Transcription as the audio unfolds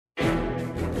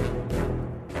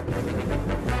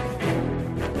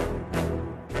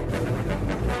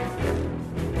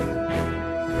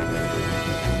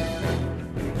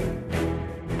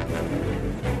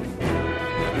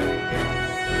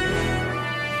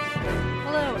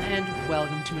and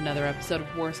welcome to another episode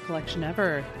of Worst Collection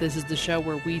Ever. This is the show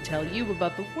where we tell you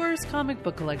about the worst comic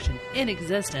book collection in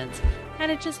existence,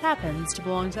 and it just happens to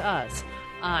belong to us.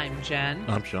 I'm Jen.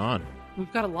 I'm Sean.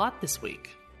 We've got a lot this week.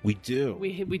 We do.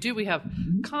 We do. We have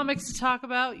comics to talk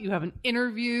about. You have an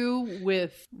interview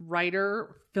with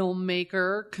writer,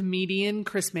 filmmaker, comedian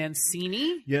Chris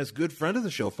Mancini. Yes, good friend of the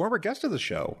show, former guest of the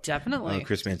show. Definitely.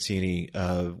 Chris Mancini.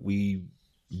 We,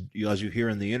 as you hear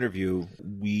in the interview,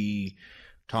 we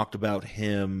talked about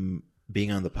him being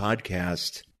on the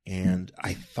podcast, and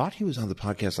I thought he was on the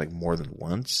podcast like more than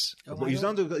once. He's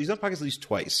on the podcast at least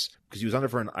twice, because he was on there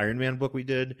for an Iron Man book we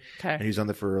did, Okay. and he was on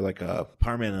there for like a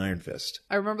Power Man and Iron Fist.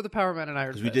 I remember the Power Man and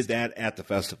Iron Fist. Because we did that at the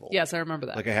festival. Yes, I remember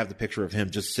that. Like I have the picture of him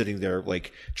just sitting there,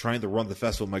 like trying to run the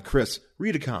festival. I'm like, Chris,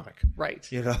 read a comic. Right.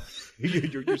 You know,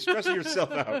 you're stressing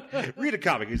yourself out. Read a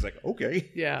comic. He's like,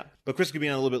 okay. Yeah. But Chris could be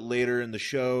on a little bit later in the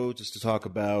show just to talk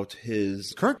about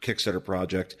his current Kickstarter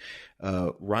project,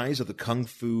 Rise of the Kung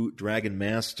Fu Dragon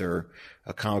Master,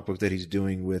 a comic book that he's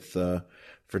doing with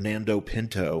Fernando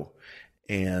Pinto.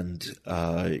 And,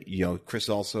 Chris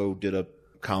also did a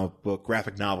comic book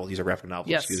graphic novel. He's a graphic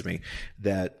novelist, Yes. excuse me,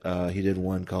 that he did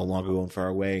one called Long Ago and Far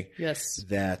Away. Yes.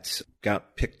 That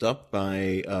got picked up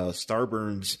by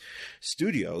Starburns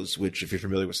Studios, which, if you're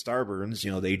familiar with Starburns,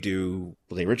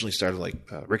 they originally started like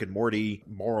Rick and Morty,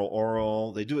 Moral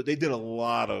Oral. They did a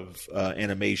lot of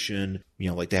animation.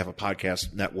 Like they have a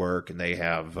podcast network, and they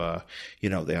have,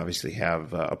 they obviously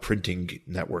have a printing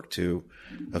network too,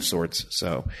 of sorts.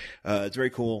 So it's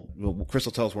very cool. Chris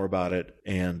will tell us more about it,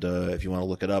 and if you want to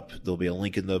look it up, there'll be a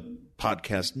link in the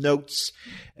podcast notes,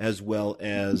 as well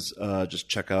as just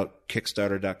check out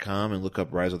Kickstarter.com and look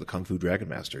up Rise of the Kung Fu Dragon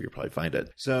Master. You'll probably find it.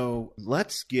 So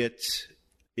let's get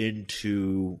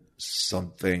into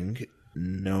something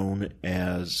known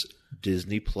as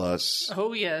Disney Plus.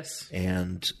 Oh, yes.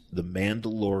 And The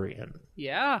Mandalorian.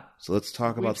 Yeah. So let's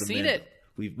talk about We've seen it.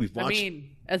 We've watched.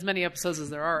 As many episodes as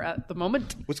there are at the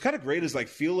moment. What's kind of great is I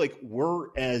feel like we're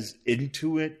as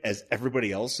into it as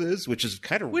everybody else is, which is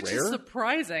kind of rare. Which is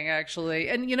surprising, actually.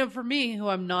 And, for me, who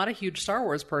I'm not a huge Star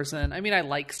Wars person, I mean, I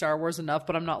like Star Wars enough,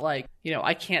 but I'm not like,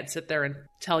 I can't sit there and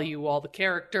tell you all the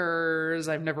characters.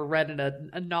 I've never read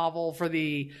a novel for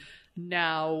the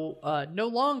now no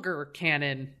longer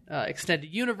canon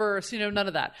extended universe, none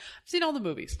of that. I've seen all the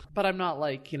movies, but I'm not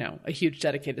like, a huge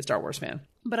dedicated Star Wars fan.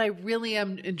 But I really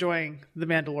am enjoying The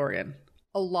Mandalorian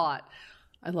a lot.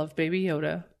 I love Baby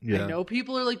Yoda. Yeah. I know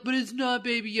people are like, but it's not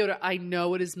Baby Yoda. I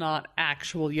know it is not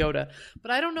actual Yoda,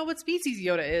 but I don't know what species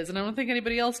Yoda is, and I don't think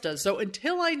anybody else does. So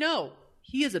until I know,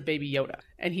 he is a Baby Yoda,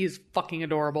 and he's fucking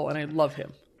adorable, and I love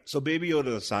him. So Baby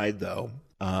Yoda aside, though,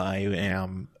 I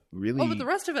am really... Oh, but the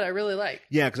rest of it I really like.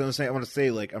 Yeah, because I want to say,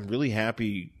 like, I'm really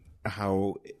happy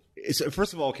how...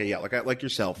 First of all, okay, yeah, like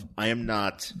yourself, I am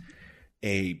not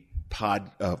a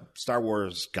Star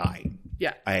Wars guy.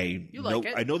 Yeah. I like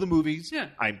it. I know the movies. Yeah.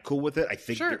 I'm cool with it. I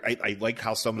think Sure. I like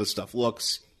how some of the stuff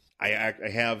looks. I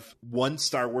have one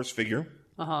Star Wars figure.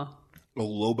 Uh-huh. A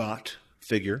Lobot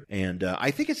figure. And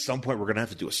I think at some point we're going to have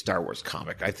to do a Star Wars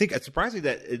comic. I think it's surprising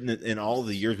that in all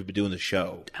the years we've been doing the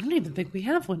show. I don't even think we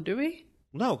have one, do we?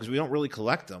 No, because we don't really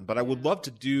collect them. But I would love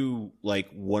to do like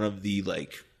one of the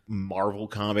like Marvel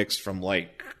comics from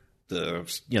like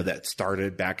that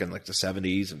started back in like the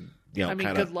 70s and I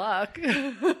mean, good luck.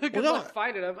 Good luck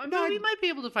finding them. I mean, we might be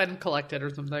able to find them collected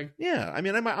or something. Yeah, I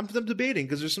mean, I'm debating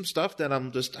because there's some stuff that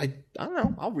I'm just I don't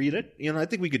know. I'll read it. I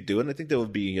think we could do it. And I think that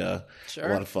would be a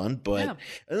lot of fun. But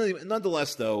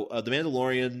nonetheless, though, The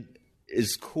Mandalorian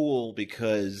is cool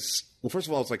because, well, first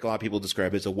of all, it's like a lot of people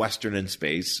describe it as a Western in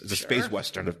space. It's a space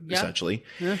Western, essentially.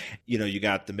 Yeah. You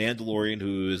got the Mandalorian,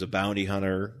 who is a bounty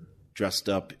hunter dressed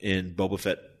up in Boba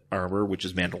Fett armor, which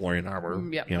is Mandalorian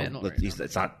armor. Yeah, Mandalorian.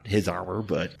 It's not his armor,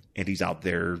 and he's out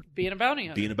there being a bounty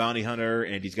hunter.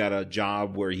 And he's got a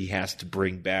job where he has to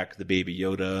bring back the Baby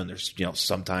Yoda. And there's,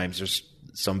 sometimes there's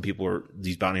some people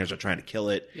these bounty hunters are trying to kill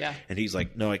it. Yeah. And he's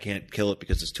like, no, I can't kill it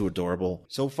because it's too adorable.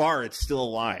 So far, it's still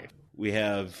alive. We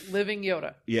have living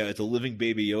Yoda. Yeah, it's a living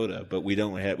Baby Yoda, but we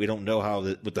don't know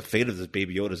what the fate of this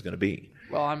Baby Yoda is going to be.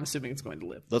 Well, I'm assuming it's going to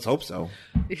live. Let's hope so.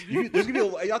 There's going to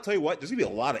be. I'll tell you what. There's going to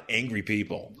be a lot of angry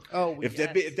people. Oh, if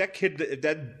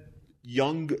that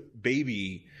young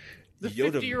baby, the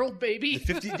Yoda, 50-year-old baby,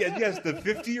 the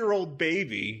 50-year-old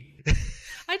baby.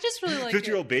 I just really like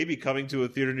 50-year-old baby coming to a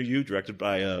theater near you, directed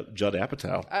by Judd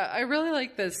Apatow. I really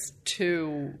like this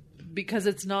too. Because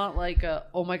it's not like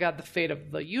oh my God, the fate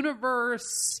of the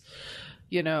universe.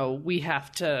 We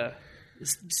have to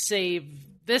save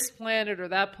this planet or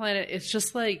that planet. It's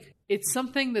just like, it's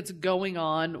something that's going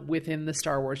on within the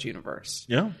Star Wars universe.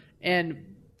 Yeah.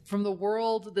 And from the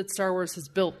world that Star Wars has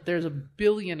built, there's a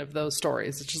billion of those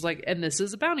stories. It's just like, and this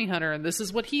is a bounty hunter, and this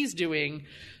is what he's doing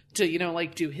to,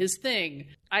 like, do his thing.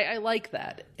 I like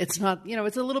that. It's not,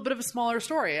 it's a little bit of a smaller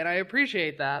story, and I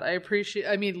appreciate that.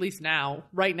 I mean, at least now.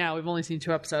 Right now, we've only seen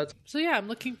 2 episodes. So yeah, I'm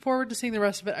looking forward to seeing the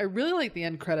rest of it. I really like the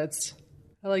end credits.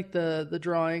 I like the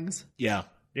drawings. Yeah.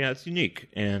 Yeah, it's unique.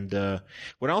 And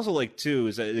what I also like, too,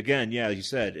 is that, again, yeah, you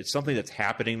said, it's something that's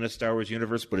happening in the Star Wars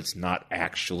universe, but it's not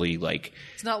actually, like...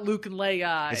 It's not Luke and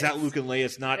Leia. It's not Luke and Leia.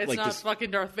 It's not, it's like, not this...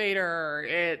 fucking Darth Vader.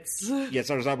 It's... Yeah, it's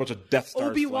not a bunch of Death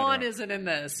Stars. Obi-Wan isn't in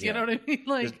this. You know what I mean?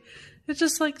 Like, it's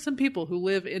just like some people who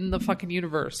live in the fucking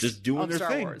universe. Just doing their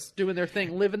Star thing. Wars. Doing their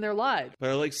thing. Living their lives. But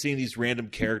I like seeing these random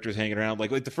characters hanging around.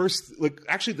 Like the first...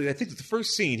 Actually, I think the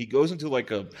first scene, he goes into,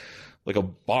 like a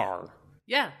bar.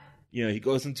 Yeah. He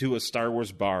goes into a Star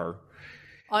Wars bar.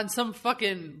 On some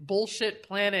fucking bullshit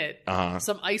planet.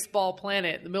 Some ice ball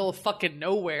planet in the middle of fucking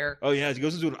nowhere. Oh, yeah. He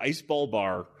goes into an ice ball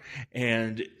bar,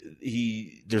 and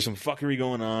there's some fuckery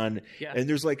going on. Yeah. And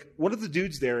there's, like, one of the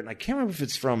dudes there, and I can't remember if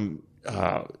it's from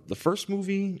the first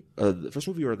movie or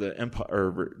the Empire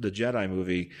or the Jedi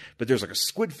movie, but there's, like, a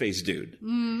squid face dude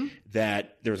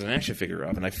that there was an action figure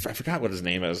of, and I forgot what his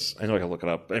name is. I know I can look it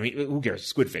up. But, I mean, who cares?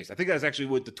 Squid face. I think that's actually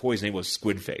what the toy's name was,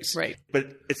 Squid Face. Right.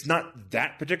 But it's not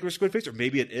that particular Squid Face, or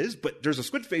maybe it is, but there's a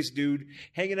Squid Face dude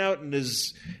hanging out in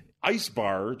his ice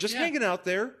bar, just hanging out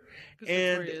there.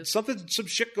 And some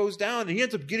shit goes down, and he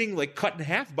ends up getting, like, cut in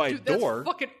half by a door. That's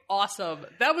fucking awesome.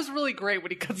 That was really great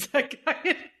when he cuts that guy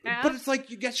in half. But it's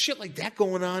like you got shit like that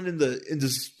going on in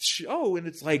this show, and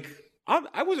it's like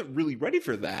I wasn't really ready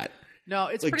for that. No,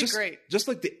 it's like, pretty great. Just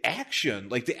like the action,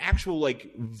 like the actual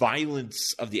like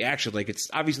violence of the action. Like it's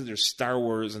obviously there's Star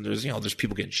Wars and there's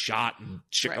people getting shot and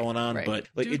shit going on, but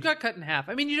like dude got cut in half.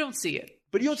 I mean, you don't see it.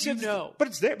 But you don't see it. But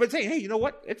it's there. But hey, you know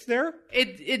what? It's there.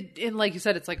 And like you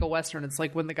said, it's like a Western. It's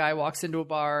like when the guy walks into a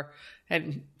bar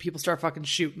and people start fucking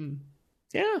shooting.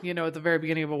 Yeah. At the very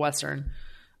beginning of a Western.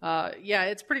 Yeah,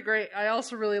 it's pretty great. I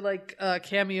also really like a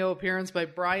cameo appearance by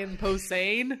Brian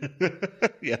Posehn.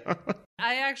 Yeah.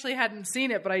 I actually hadn't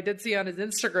seen it, but I did see on his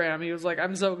Instagram. He was like,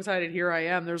 I'm so excited. Here I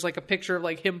am. There's like a picture of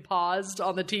like him paused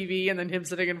on the TV and then him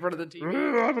sitting in front of the TV.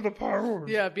 I'm in the Star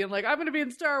Wars. Yeah, being like, I'm going to be in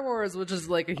Star Wars, which is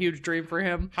like a huge dream for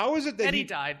him. How is it that he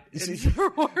died in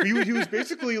Star Wars? He was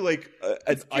basically like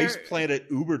an Ice Planet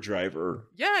Uber driver.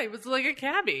 Yeah, he was like a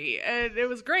cabbie, and it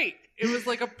was great. It was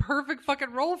like a perfect fucking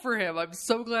role for him. I'm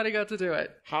so glad he got to do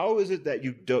it. How is it that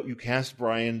you cast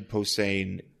Brian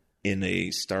Posehn in a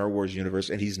Star Wars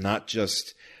universe, and he's not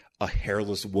just a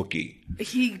hairless Wookiee?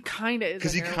 He kind of is.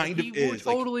 Because he kind of is. He's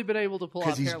totally been able to pull off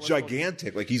hairless. Because he's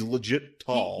gigantic. Wookiee. Like, he's legit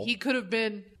tall. He could have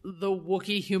been the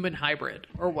Wookiee-human hybrid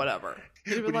or whatever.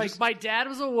 He'd have been like, my dad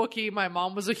was a Wookiee, my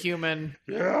mom was a human.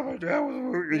 Yeah, my dad was a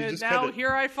Wookiee. And now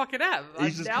here I fucking am.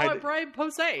 I'm Brian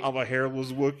Posehn. I'm a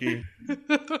hairless Wookiee.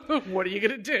 What are you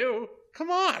going to do?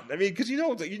 Come on. I mean, because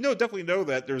definitely know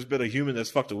that there's been a human that's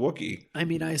fucked a Wookiee. I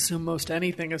mean, I assume most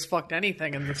anything has fucked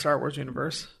anything in the Star Wars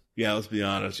universe. Yeah, let's be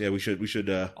honest. Yeah, we should.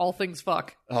 All things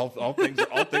fuck. All things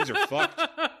are fucked.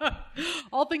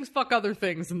 All things fuck other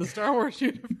things in the Star Wars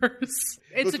universe.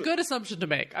 It's a good assumption to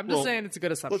make. I'm just saying it's a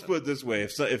good assumption. Let's put it this way: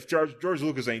 if George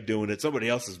Lucas ain't doing it, somebody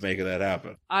else is making that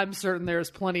happen. I'm certain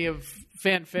there's plenty of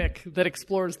fanfic that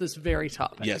explores this very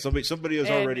topic. Yeah, somebody has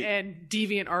already and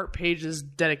deviant art pages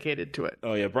dedicated to it.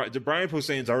 Oh yeah, Brian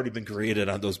Posehn's already been created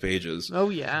on those pages. Oh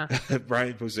yeah,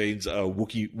 Brian Posehn's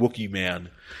Wookiee man.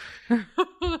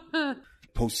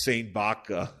 Posehn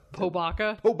Baka.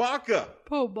 Pobaka.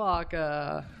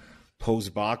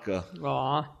 Posbaka.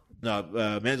 Aw. No,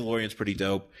 Mandalorian's pretty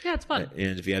dope. Yeah, it's fun.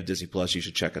 And if you have Disney Plus, you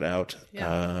should check it out.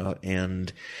 Yeah.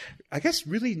 And I guess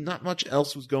really not much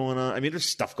else was going on. I mean, there's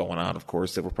stuff going on, of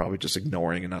course, that we're probably just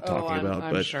ignoring and not talking about.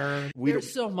 I'm sure.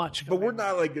 There's so much going on. But we're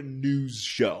not like a news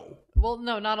show. Well,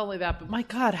 no, not only that, but my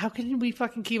God, how can we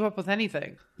fucking keep up with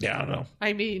anything? Yeah, I don't know.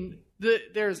 I mean,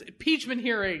 there's impeachment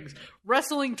hearings.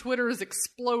 Wrestling Twitter is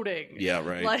exploding. Yeah,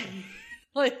 right.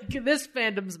 Like this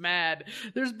fandom's mad.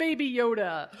 There's Baby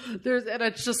Yoda. And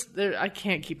it's just I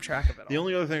can't keep track of it all. The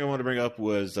only other thing I want to bring up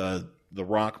was The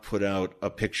Rock put out a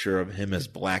picture of him as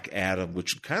Black Adam,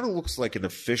 which kind of looks like an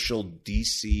official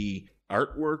DC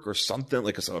artwork or something,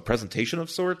 like a presentation of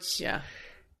sorts. Yeah.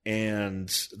 And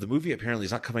the movie apparently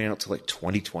is not coming out till like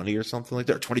 2020 or something like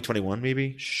that, or 2021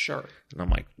 maybe. Sure. And I'm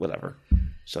like, whatever.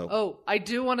 So. Oh, I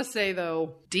do want to say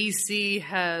though, DC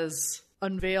has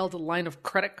unveiled a line of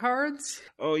credit cards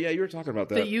Oh yeah, you were talking about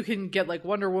that that. you can get like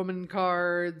Wonder Woman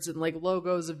cards and like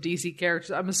logos of DC characters.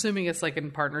 I'm assuming it's like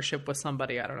in partnership with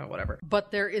somebody. I don't know, whatever.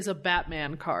 But there is a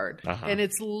Batman card. And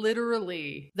it's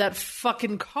literally that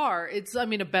fucking card. It's, I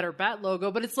mean, a better Bat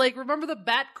logo, but it's like, remember the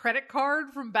Bat credit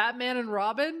card from Batman and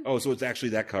Robin? Oh, so it's actually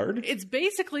that card? It's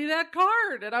basically that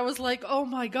card. And I was like, oh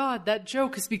my God, that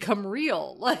joke has become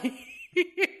real. Like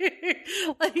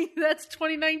that's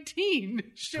 2019.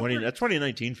 That's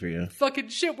 2019 for you. Fucking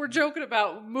shit we're joking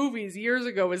about movies years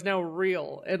ago is now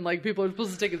real. And like people are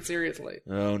supposed to take it seriously.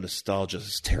 Oh, nostalgia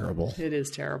is terrible. It is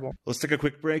terrible. Let's take a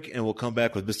quick break and we'll come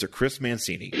back with Mr. Chris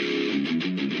Mancini.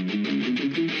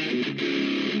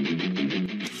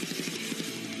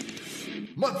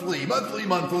 Monthly.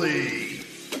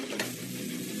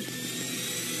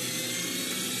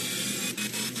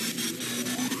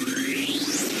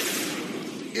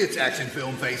 It's Action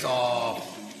Film Face Off.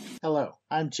 Hello,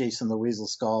 I'm Jason the Weasel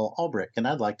Skull Ulbrich, and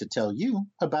I'd like to tell you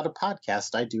about a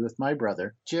podcast I do with my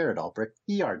brother, Jared Ulbrich,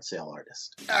 the yard sale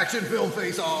artist. Action Film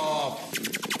Face Off.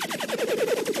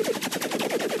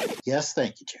 Yes,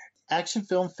 thank you, Jared. Action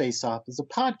Film Face Off is a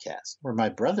podcast where my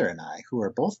brother and I, who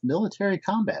are both military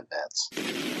combat vets.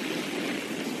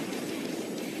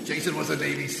 Jason was a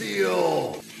Navy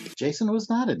SEAL. Jason was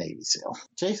not a Navy SEAL.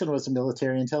 Jason was a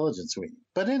military intelligence wing.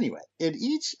 But anyway, in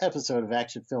each episode of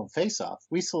Action Film Face Off,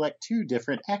 we select 2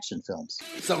 different action films.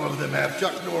 Some of them have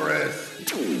Chuck Norris.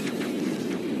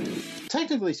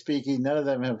 Technically speaking, none of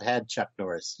them have had Chuck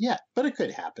Norris yet, but it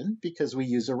could happen because we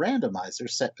use a randomizer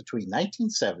set between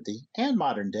 1970 and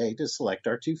modern day to select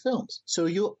our 2 films. So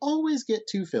you'll always get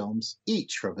 2 films,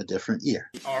 each from a different year.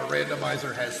 Our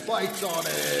randomizer has spikes on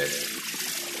it.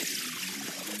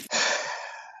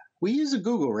 We use a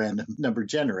Google random number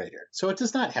generator, so it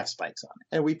does not have spikes on it.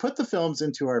 And we put the films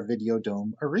into our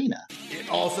Videodome arena. It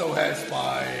also has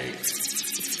spikes.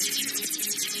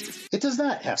 It does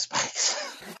not have spikes.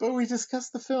 But we discuss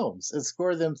the films and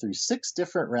score them through 6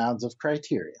 different rounds of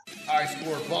criteria. I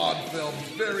score Bond films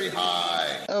very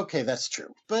high. Okay, that's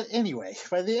true. But anyway,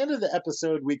 by the end of the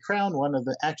episode, we crown one of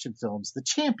the action films the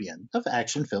champion of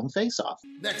Action Film Face-Off.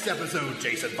 Next episode,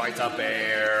 Jason fights a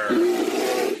bear.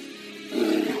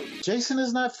 Jason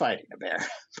is not fighting a bear,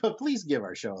 but please give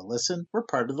our show a listen. We're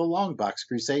part of the Longbox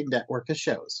Crusade network of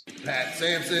shows. Pat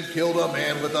Sampson killed a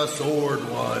man with a sword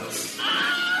once.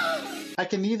 I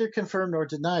can neither confirm nor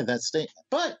deny that statement,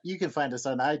 but you can find us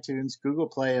on iTunes, Google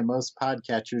Play, and most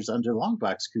podcatchers under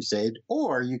Longbox Crusade,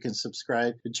 or you can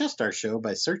subscribe to just our show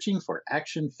by searching for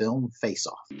Action Film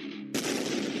Face-Off.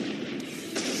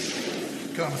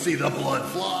 Come see the blood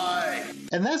fly.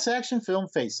 And that's Action Film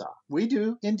Face-Off. We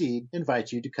do, indeed,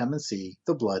 invite you to come and see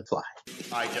the blood fly.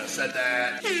 I just said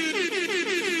that.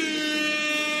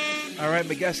 All right,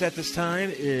 my guest at this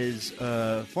time is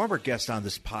a former guest on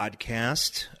this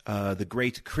podcast, the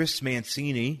great Chris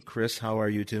Mancini. Chris, how are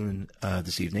you doing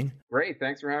this evening? Great.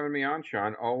 Thanks for having me on,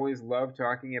 Sean. Always love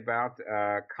talking about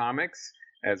comics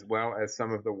as well as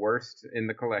some of the worst in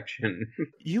the collection.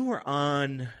 You were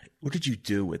on, what did you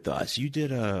do with us? You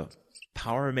did a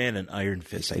Power Man and Iron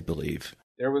Fist, I believe.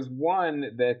 There was one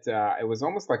that it was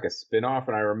almost like a spin-off,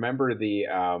 and I remember the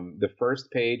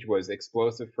first page was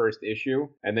Explosive First Issue,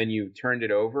 and then you turned it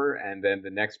over, and then the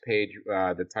next page,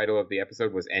 the title of the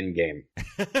episode was Endgame.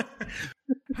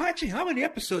 Actually, how many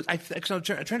episodes? I'm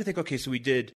trying to think. Okay, so we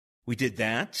did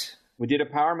that. We did a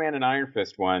Power Man and Iron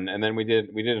Fist one, and then we did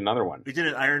another one. We did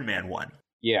an Iron Man one.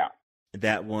 Yeah.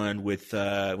 That one with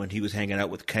when he was hanging out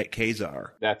with Kazar.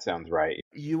 That sounds right.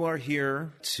 You are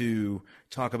here to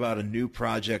talk about a new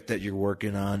project that you're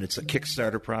working on. It's a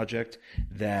Kickstarter project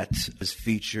that is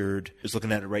featured, is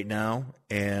looking at it right now,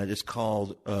 and it's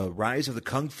called Rise of the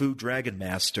Kung Fu Dragon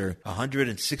Master, a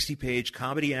 160-page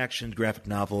comedy action graphic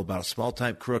novel about a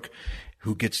small-time crook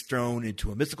who gets thrown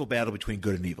into a mystical battle between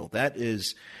good and evil. That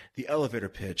is the elevator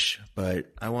pitch,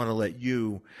 but I want to let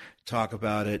you talk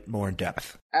about it more in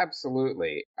depth.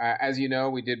 Absolutely. As you know,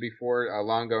 we did before,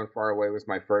 Long Gone Far Away was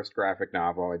my first graphic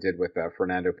novel I did with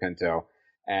Fernando Pinto,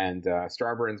 and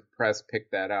Starburns Press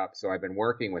picked that up, so I've been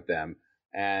working with them,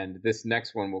 and this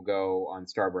next one will go on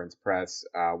Starburns Press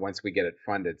once we get it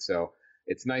funded, so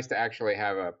it's nice to actually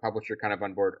have a publisher kind of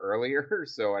on board earlier,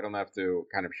 so I don't have to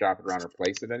kind of shop it around or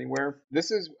place it anywhere. This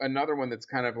is another one that's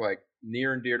kind of like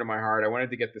near and dear to my heart. I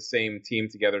wanted to get the same team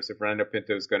together, so Fernando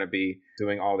Pinto is going to be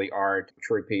doing all the art.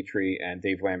 Troy Petrie and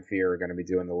Dave Lamphere are going to be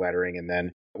doing the lettering, and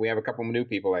then We have a couple of new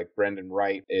people, like Brendan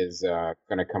Wright is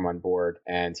going to come on board,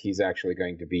 and he's actually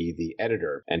going to be the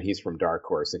editor, and he's from Dark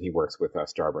Horse, and he works with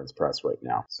Starburns Press right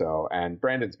now. So, and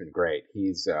Brandon's been great.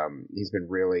 He's been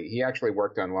really, he actually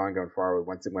worked on Long Gone Far Away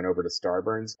once it went over to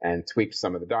Starburns and tweaked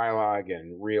some of the dialogue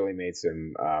and really made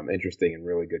some interesting and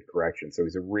really good corrections. So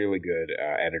he's a really good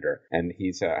editor, and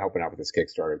he's helping out with this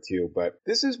Kickstarter too. But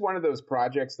this is one of those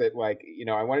projects that, like,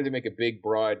 I wanted to make a big,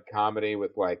 broad comedy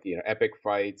with, like, epic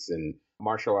fights and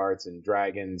martial arts and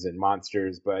dragons and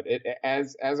monsters, but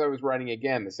as I was writing,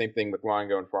 again, the same thing with Long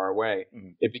Gone Far Away,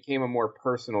 it became a more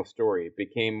personal story. It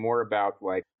became more about,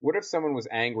 like, what if someone was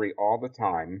angry all the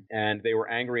time and they were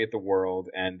angry at the world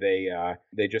and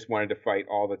they just wanted to fight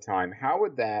all the time? How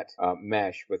would that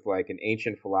mesh with, like, an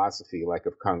ancient philosophy like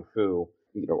of Kung Fu,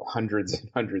 hundreds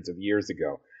and hundreds of years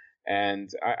ago? And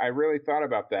I really thought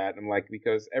about that. And, like,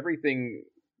 because everything,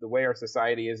 the way our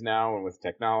society is now and with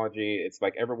technology, it's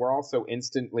like we're all so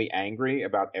instantly angry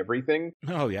about everything.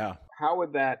 Oh, yeah. How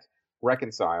would that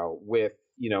reconcile with,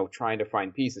 trying to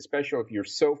find peace, especially if you're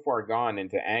so far gone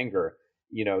into anger?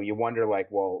 You wonder, like,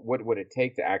 well, what would it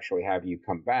take to actually have you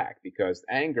come back? Because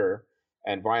anger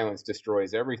and violence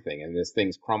destroys everything, and as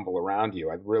things crumble around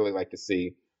you, I'd really like to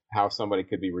see how somebody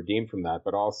could be redeemed from that,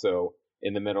 but also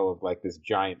in the middle of, like, this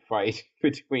giant fight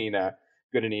between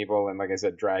good and evil, and, like I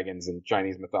said, dragons and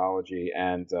Chinese mythology,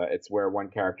 and it's where one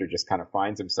character just kind of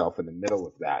finds himself in the middle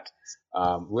of that,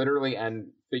 literally and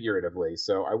figuratively.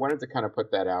 So I wanted to kind of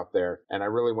put that out there, and I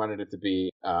really wanted it to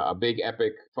be a big,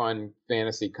 epic, fun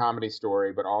fantasy comedy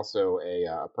story, but also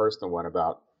a personal one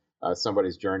about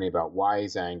somebody's journey about why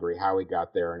he's angry, how he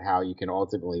got there, and how you can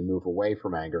ultimately move away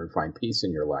from anger and find peace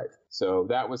in your life. So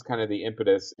that was kind of the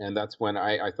impetus, and that's when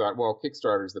I thought, well,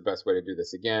 Kickstarter is the best way to do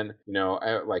this again.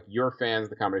 Like your fans,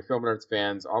 the Comedy Film Nerds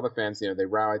fans, all the fans, they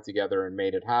rallied together and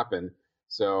made it happen.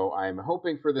 So I'm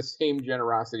hoping for the same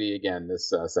generosity again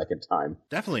this second time.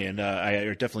 Definitely, and I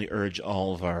definitely urge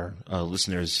all of our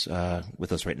listeners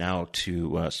with us right now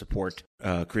to support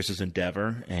Chris's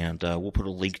endeavor, and we'll put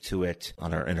a link to it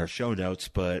in our show notes.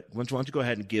 But why don't you go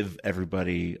ahead and give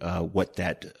everybody what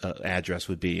that address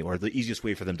would be, or the easiest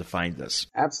way for them to find this?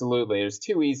 Absolutely. There's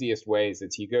two easiest ways.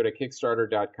 It's you go to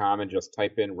Kickstarter.com and just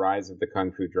type in Rise of the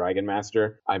Kung Fu Dragon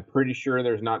Master. I'm pretty sure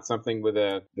there's not something with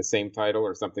the same title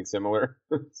or something similar.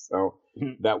 So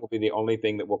that will be the only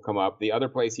thing that will come up. The other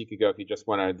place you could go if you just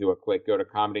want to do a click, go to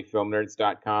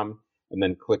comedyfilmnerds.com and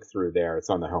then click through there. It's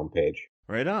on the homepage.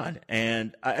 Right on.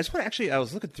 And I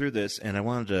was looking through this, and I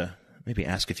wanted to maybe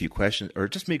ask a few questions or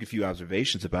just make a few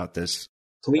observations about this.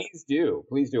 Please do.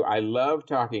 Please do. I love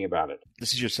talking about it.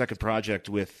 This is your second project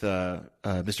with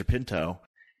Mr. Pinto.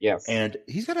 Yes. And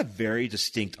he's got a very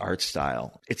distinct art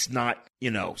style. It's not,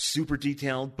 super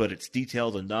detailed, but it's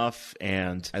detailed enough,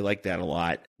 and I like that a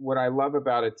lot. What I love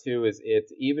about it, too, is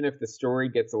it's even if the story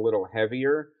gets a little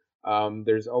heavier,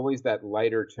 there's always that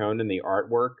lighter tone in the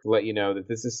artwork to let you know that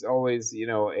this is always,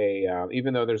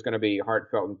 even though there's going to be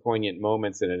heartfelt and poignant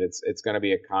moments in it, it's going to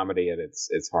be a comedy at its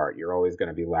heart. You're always going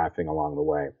to be laughing along the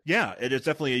way. Yeah, it is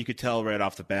definitely, you could tell right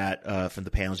off the bat from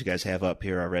the panels you guys have up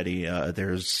here already.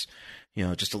 There's,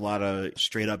 just a lot of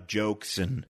straight up jokes,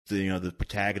 and the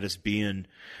protagonist being,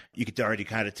 you could already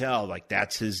kind of tell, like,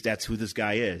 that's who this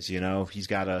guy is. He's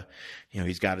got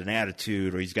an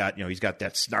attitude, or he's got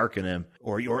that snark in him,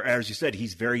 or as you said,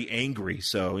 he's very angry.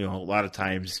 So, a lot of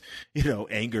times,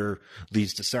 anger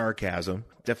leads to sarcasm.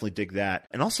 Definitely dig that.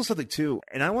 And also something too,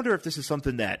 and I wonder if this is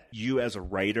something that you as a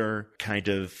writer kind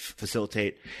of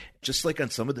facilitate, just like on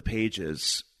some of the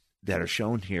pages that are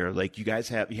shown here, like you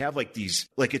have like these,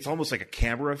 like it's almost like a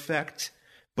camera effect,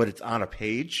 but it's on a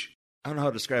page. I don't know how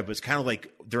to describe it, but it's kind of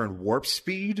like they're in warp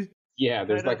speed. Yeah,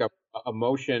 there's like a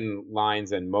motion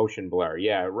lines and motion blur.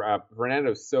 Yeah,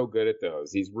 Fernando's so good at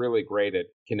those. He's really great at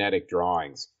kinetic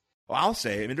drawings. Well, I'll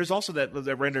say, there's also that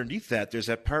right underneath that, there's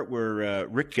that part where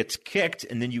Rick gets kicked,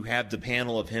 and then you have the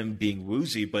panel of him being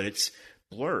woozy, but it's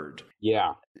blurred.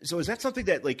 Yeah. So is that something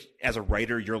that, like, as a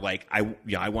writer, you're like,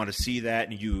 I want to see that,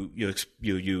 and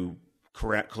you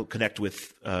connect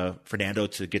with Fernando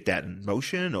to get that in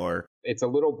motion, or? It's a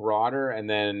little broader, and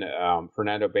then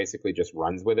Fernando basically just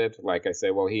runs with it. Like I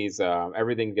say, well, he's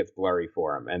everything gets blurry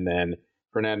for him, and then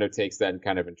Fernando takes that and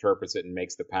kind of interprets it and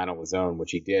makes the panel his own,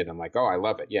 which he did. I'm like, oh, I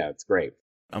love it. Yeah, it's great.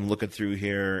 I'm looking through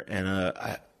here, and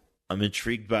I'm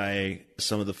intrigued by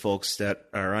some of the folks that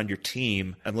are on your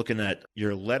team. I'm looking at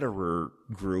your letterer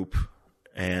group,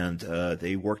 and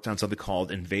they worked on something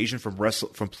called Invasion from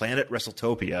Planet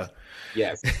WrestleTopia.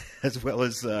 Yes. As well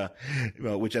as,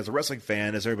 which as a wrestling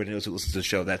fan, as everybody knows who listens to the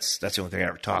show, that's the only thing I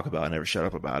ever talk about. I never shut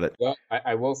up about it. Well,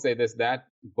 I will say this, that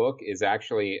book is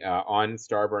actually on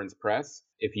Starburns Press.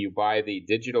 if you buy the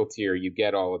digital tier, you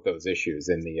get all of those issues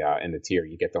in the tier.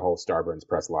 You get the whole Starburns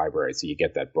Press library, so you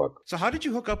get that book. So how did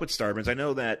you hook up with Starburns? I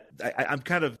know that I'm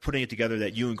kind of putting it together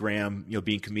that you and Graham,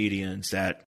 being comedians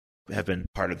that have been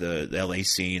part of the LA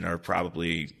scene, are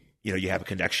probably, you have a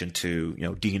connection to,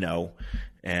 Dino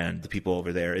and the people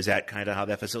over there. Is that kind of how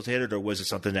that facilitated, or was it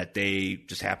something that they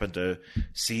just happened to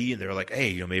see and they were like,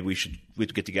 hey, maybe we should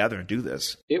get together and do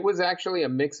this? It was actually a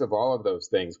mix of all of those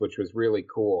things, which was really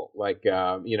cool. Like,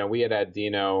 we had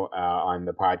Dino on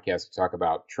the podcast to talk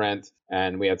about Trent,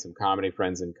 and we had some comedy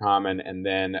friends in common. And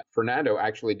then Fernando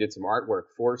actually did some artwork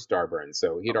for Starburns,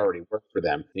 so he'd already worked for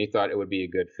them. And he thought it would be a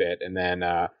good fit. And then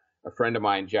a friend of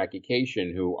mine, Jackie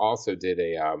Cation, who also did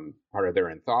a part of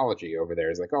their anthology over there,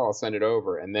 is like, oh, I'll send it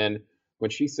over. And then when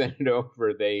she sent it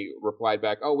over, they replied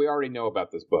back, oh, we already know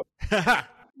about this book.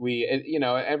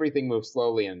 Everything moves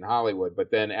slowly in Hollywood.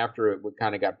 But then after it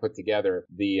kind of got put together,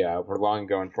 for Long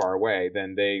Ago and Far Away,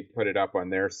 then they put it up on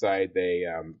their site.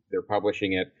 They're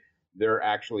publishing it. They're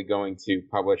actually going to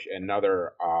publish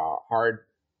another hard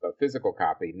physical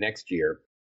copy next year.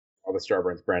 All the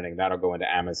Starburns branding, that'll go into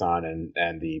Amazon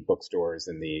and the bookstores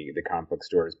and the comic book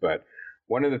stores. But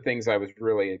one of the things I was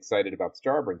really excited about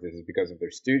Starburns is because of their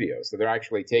studio. So they're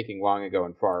actually taking Long Ago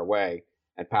and Far Away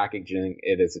and packaging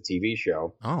it as a TV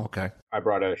show. Oh, okay. I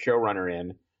brought a showrunner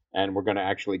in, and we're going to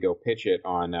actually go pitch it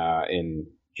on in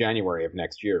January of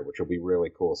next year, which will be really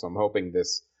cool. So I'm hoping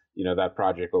that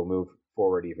project will move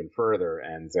forward even further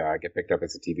and get picked up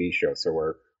as a TV show. So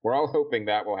we're all hoping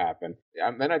that will happen.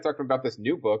 Then I talked to them about this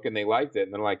new book, and they liked it.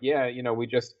 And they're like, yeah,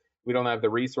 we don't have the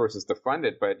resources to fund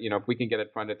it, but if we can get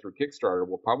it funded through Kickstarter,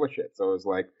 we'll publish it. So it was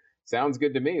like, sounds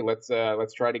good to me. Let's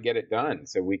try to get it done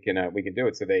so we can do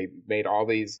it. So they made all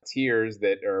these tiers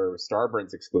that are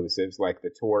Starburns exclusives, like the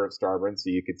tour of Starburns,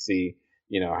 so you could see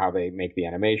how they make the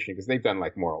animation, because they've done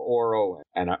like Moral Oral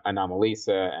and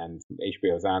Anomalisa and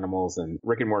HBO's Animals, and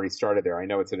Rick and Morty started there. I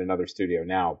know it's at another studio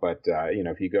now, but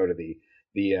if you go to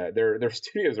their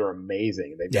studios are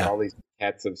amazing. They've got all these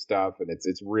pets of stuff, and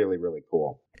it's really, really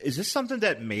cool. Is this something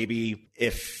that maybe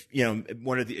if,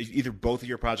 one of either both of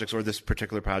your projects or this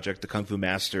particular project, the Kung Fu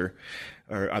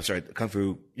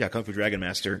Dragon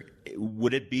Master,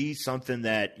 would it be something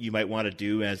that you might want to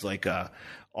do as like a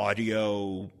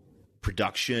audio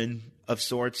production of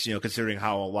sorts, considering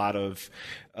how a lot of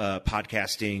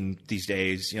podcasting these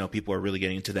days, people are really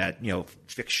getting into that,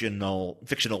 fictional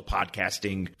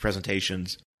podcasting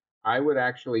presentations? I would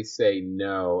actually say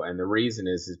no, and the reason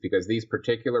is because these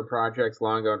particular projects,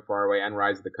 Long Ago and Far Away and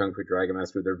Rise of the Kung Fu Dragon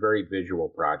Master, they're very visual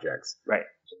projects. Right.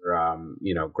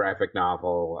 They're, graphic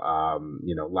novel,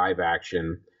 live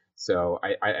action. So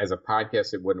I as a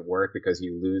podcast, it wouldn't work because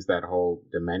you lose that whole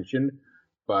dimension.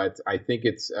 But I think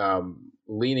it's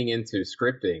leaning into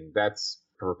scripting. That's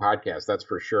for a podcast. That's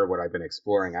for sure what I've been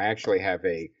exploring. I actually have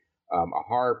a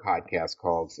horror podcast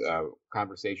called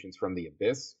Conversations from the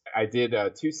Abyss. I did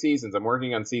 2 seasons. I'm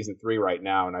working on season 3 right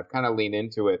now, and I've kind of leaned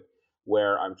into it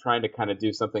where I'm trying to kind of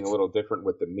do something a little different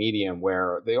with the medium,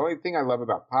 where the only thing I love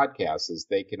about podcasts is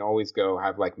they can always go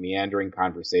have like meandering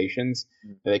conversations.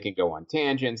 They can go on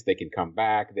tangents. They can come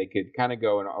back. They could kind of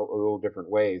go in a little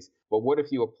different ways. But what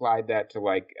if you applied that to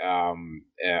like a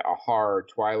horror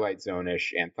Twilight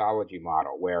Zone-ish anthology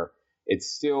model where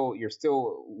you're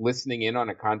still listening in on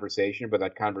a conversation, but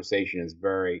that conversation is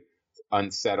very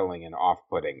unsettling and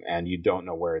off-putting, and you don't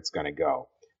know where it's going to go.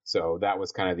 So that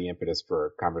was kind of the impetus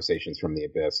for Conversations from the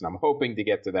Abyss. And I'm hoping to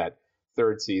get to that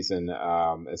 3rd season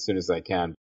as soon as I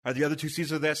can. Are the other 2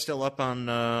 seasons of that still up on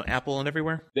Apple and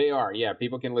everywhere? They are, yeah.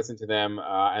 People can listen to them.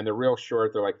 And they're real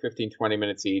short. They're like 15, 20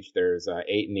 minutes each. There's 8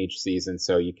 in each season,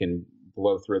 so you can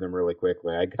blow through them really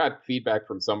quickly. I got feedback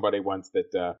from somebody once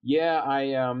that,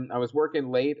 I was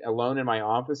working late alone in my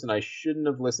office, and I shouldn't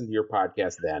have listened to your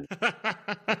podcast then.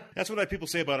 That's what people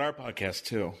say about our podcast,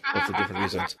 too, but for different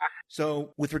reasons.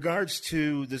 So with regards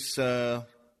to this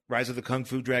Rise of the Kung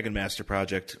Fu Dragon Master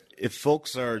project, if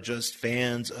folks are just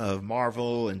fans of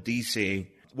Marvel and DC,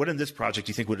 what in this project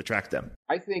do you think would attract them?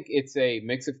 I think it's a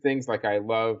mix of things. Like, I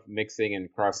love mixing and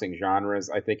crossing genres.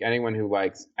 I think anyone who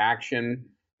likes action,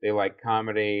 they like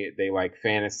comedy, they like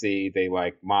fantasy, they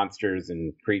like monsters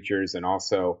and creatures, and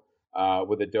also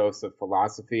with a dose of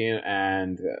philosophy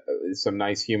and some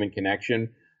nice human connection.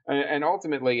 And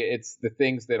ultimately, it's the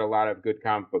things that a lot of good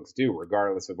comic books do,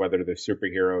 regardless of whether they're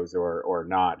superheroes or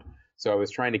not. So I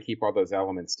was trying to keep all those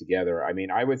elements together. I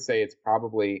mean, I would say it's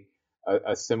probably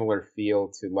a similar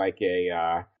feel to like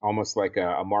almost like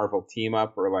a Marvel team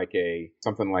up, or like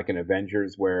something like an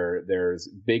Avengers, where there's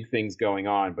big things going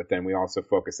on, but then we also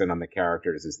focus in on the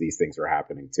characters as these things are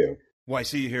happening too. Well, I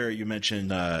see here you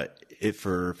mentioned it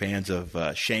for fans of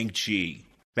Shang-Chi.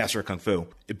 Master of Kung Fu.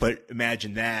 But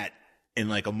imagine that in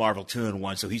like a Marvel tune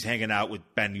one. So he's hanging out with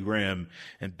Ben Grimm,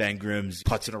 and Ben Grimm's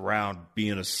putzing around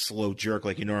being a slow jerk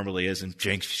like he normally is, and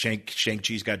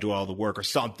Shang-Chi's got to do all the work or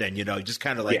something, just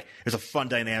kind of like there's a fun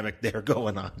dynamic there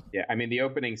going on. Yeah, I mean, the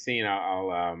opening scene,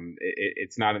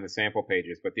 it's not in the sample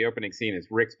pages, but the opening scene is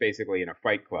Rick's basically in a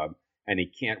fight club, and he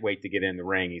can't wait to get in the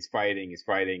ring. He's fighting,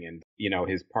 and,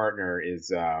 his partner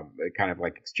is kind of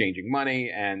like exchanging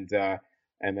money,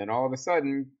 and then all of a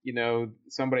sudden,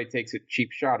 somebody takes a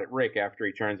cheap shot at Rick after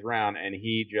he turns around, and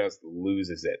he just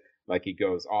loses it. Like, he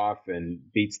goes off and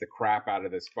beats the crap out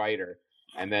of this fighter.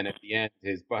 And then at the end,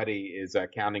 his buddy is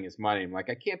counting his money. I'm like,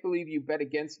 I can't believe you bet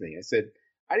against me. I said,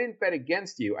 I didn't bet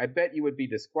against you. I bet you would be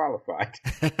disqualified.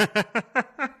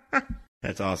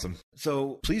 That's awesome.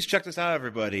 So please check this out,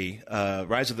 everybody.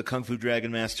 Rise of the Kung Fu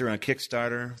Dragon Master on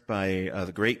Kickstarter by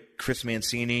the great Chris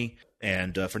Mancini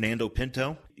and Fernando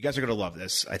Pinto. You guys are going to love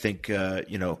this. I think,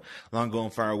 Long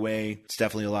Going Far Away, it's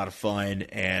definitely a lot of fun.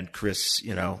 And Chris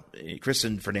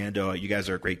and Fernando, you guys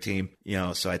are a great team.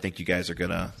 So I think you guys are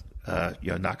going to,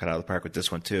 knock it out of the park with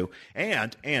this one too.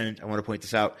 And I want to point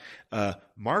this out.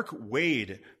 Mark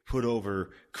Wade put over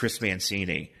Chris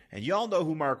Mancini. And y'all know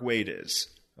who Mark Wade is,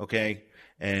 okay?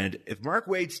 And if Mark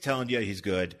Wade's telling you he's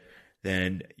good,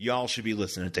 then y'all should be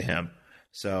listening to him.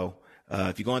 So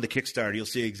if you go on the Kickstarter, you'll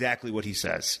see exactly what he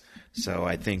says. So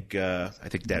I think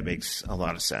that makes a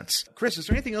lot of sense. Chris, is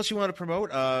there anything else you want to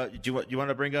promote? You want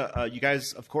to bring you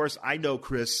guys? Of course, I know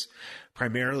Chris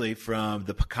primarily from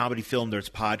the Comedy Film Nerds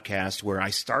podcast, where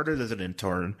I started as an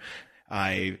intern.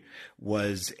 I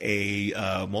was a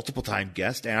multiple time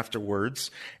guest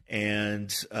afterwards,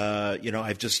 and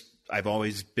I've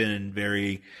always been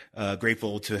very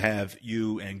grateful to have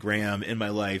you and Graham in my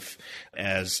life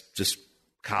as just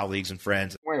colleagues and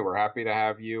friends. We're happy to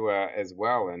have you as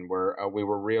well, and we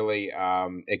were really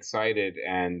excited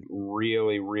and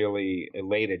really, really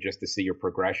elated just to see your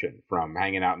progression from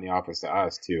hanging out in the office to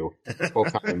us to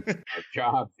full-time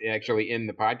jobs actually in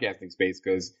the podcasting space,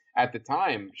 because at the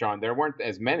time, Sean, there weren't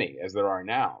as many as there are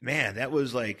now. Man, that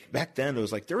was like, back then, it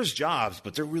was like there was jobs,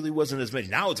 but there really wasn't as many.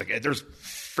 Now it's like there's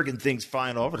friggin' things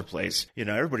flying all over the place.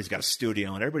 Everybody's got a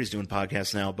studio and everybody's doing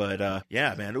podcasts now. But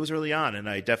yeah, man, it was early on, and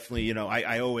I definitely,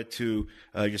 I owe it to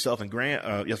yourself and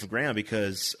Graham,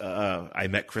 because I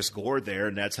met Chris Gord there,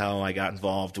 and that's how I got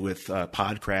involved with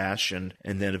Podcrash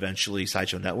and then eventually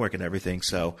Sideshow Network and everything.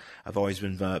 So I've always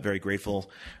been very grateful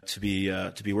to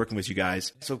be working with you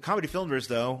guys. So Comedy Filmers,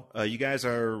 though. You guys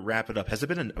are wrapping up. Has that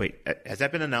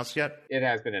been announced yet? It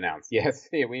has been announced. Yes.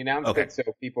 Yeah, we announced it so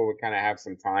people would kind of have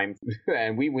some time,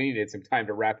 and we needed some time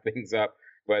to wrap things up.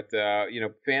 But,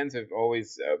 fans have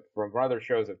always, from other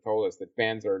shows, have told us that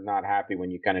fans are not happy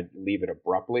when you kind of leave it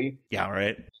abruptly. Yeah,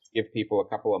 right. Give people a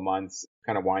couple of months,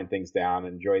 kind of wind things down,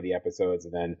 enjoy the episodes,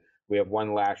 and then we have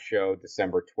one last show,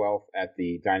 December 12th, at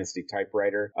the Dynasty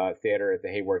Typewriter Theater at the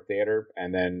Hayworth Theater.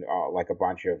 And then like a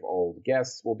bunch of old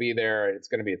guests will be there. It's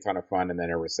going to be a ton of fun, and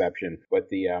then a reception. But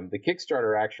the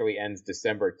Kickstarter actually ends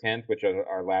December 10th, which is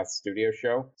our last studio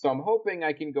show. So I'm hoping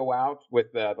I can go out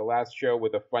with the last show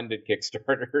with a funded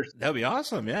Kickstarter. That'd be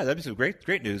awesome. Yeah, that'd be some great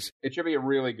news. It should be a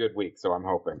really good week, so I'm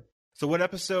hoping. So what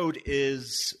episode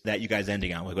is that you guys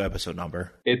ending on? Like, what episode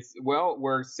number?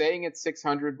 We're saying it's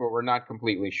 600, but we're not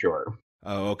completely sure.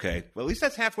 Oh, okay. Well, at least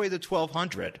that's halfway to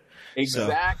 1,200.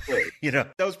 Exactly. So,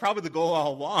 that was probably the goal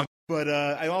all along. But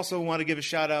I also want to give a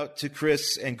shout out to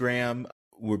Chris and Graham.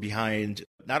 We're behind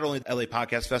not only the LA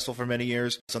Podcast Festival for many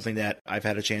years, something that I've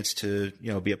had a chance to,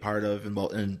 be a part of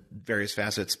in various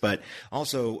facets, but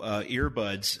also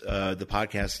Earbuds, the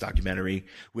podcast documentary,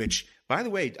 which, by the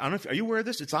way, I don't know are you aware of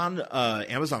this? It's on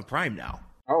Amazon Prime now.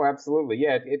 Oh, absolutely.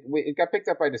 Yeah, it got picked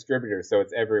up by distributors, so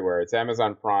it's everywhere. It's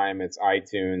Amazon Prime, it's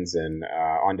iTunes, and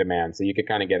on demand, so you can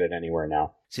kind of get it anywhere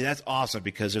now. See, that's awesome,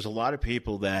 because there's a lot of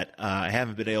people that I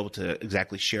haven't been able to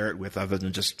exactly share it with, other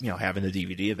than just having the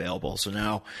DVD available. So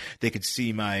now they could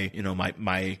see my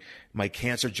my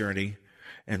cancer journey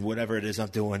and whatever it is I'm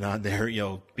doing on there,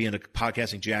 being a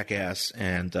podcasting jackass,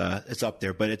 and it's up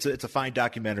there. But it's a fine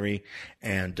documentary,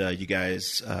 and you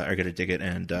guys are going to dig it.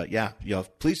 And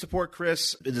please support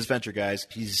Chris in this venture, guys.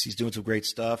 He's doing some great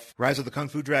stuff. Rise of the Kung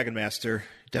Fu Dragon Master.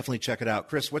 Definitely check it out.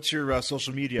 Chris, what's your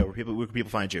social media? Where can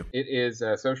people find you? It is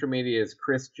social media is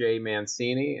Chris J.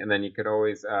 Mancini, and then you could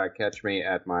always catch me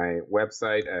at my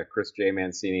website, Chris J.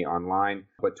 Mancini online.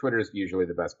 But Twitter is usually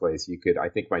the best place. I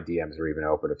think my DMs are even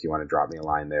open if you want to drop me a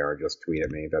line there or just tweet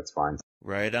at me. That's fine.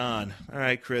 Right on. All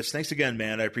right, Chris. Thanks again,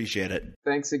 man. I appreciate it.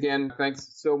 Thanks again. Thanks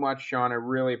so much, Sean. I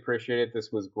really appreciate it. This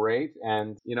was great.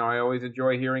 And, I always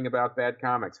enjoy hearing about bad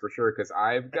comics for sure, because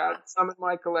I've got some in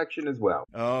my collection as well.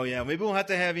 Oh, yeah. Maybe we'll have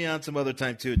to have you on some other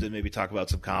time, too, to maybe talk about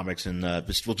some comics. And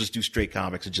we'll just do straight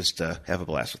comics and just have a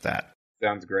blast with that.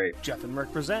 Sounds great. Jeff and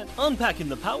Merc present Unpacking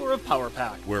the Power of Power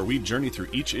Pack, where we journey through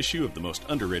each issue of the most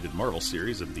underrated Marvel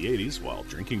series of the 80s while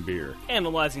drinking beer.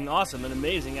 analyzing awesome and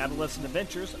amazing adolescent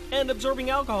adventures, and absorbing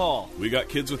alcohol. We got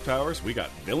kids with powers, we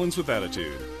got villains with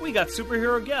attitude. We got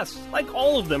superhero guests, like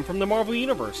all of them from the Marvel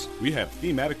Universe. We have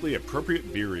thematically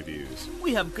appropriate beer reviews.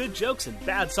 We have good jokes and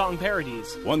bad song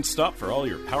parodies. One stop for all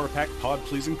your Power Pack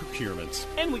pod-pleasing procurements.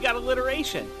 And we got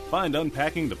alliteration. Find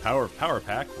Unpacking the Power of Power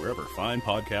Pack wherever fine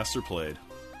podcasts are played.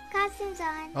 Costumes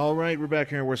on. All right, we're back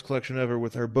here in Worst Collection Ever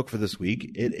with our book for this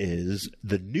week. It is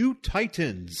The New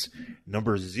Titans,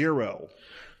 number 0,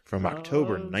 from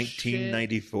October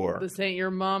 1994. This ain't your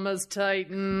mama's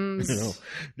Titans.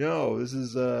 No, this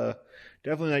is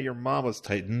definitely not your mama's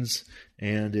Titans,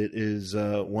 and it is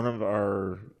one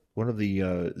of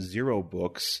the 0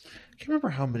 books. I can't remember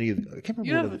how many. I can't remember.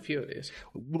 You have a few of these.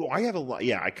 Well, I have a lot.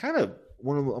 Yeah, it's kind of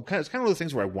one of those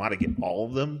things where I want to get all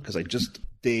of them because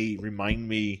they remind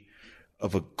me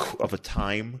of a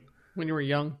time when you were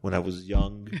young. When I was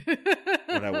young,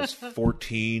 when I was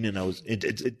 14, and I was.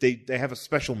 They have a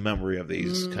special memory of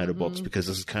these kind of books because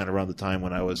this is kind of around the time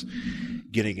when I was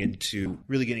really getting into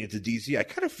DC. I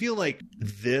kind of feel like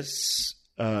this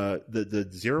the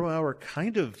 0 Hour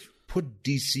kind of put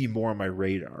DC more on my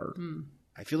radar.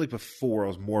 I feel like before I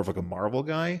was more of like a Marvel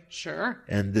guy. Sure.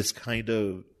 And this kind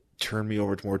of turned me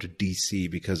over more to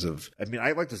DC because of. I mean,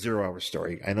 I like the 0 Hour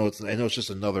story. I know it's just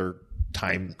another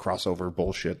time crossover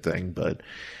bullshit thing, but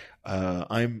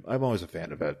I'm always a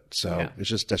fan of it. So yeah.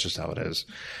 That's just how it is.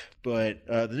 But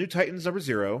the New Titans number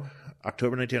 0,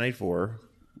 October 1994,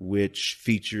 which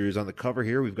features on the cover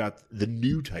here. We've got the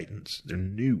New Titans. They're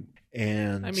new,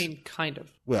 and I mean, kind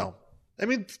of. Well. I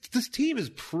mean, this team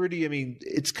is pretty. I mean,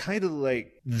 it's kind of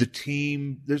like the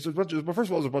team. There's a bunch of. Well, first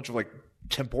of all, there's a bunch of like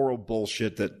temporal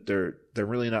bullshit that they're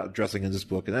really not addressing in this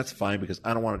book, and that's fine because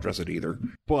I don't want to address it either.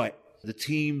 But the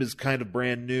team is kind of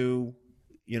brand new.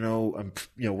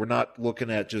 We're not looking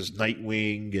at just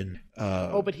Nightwing and.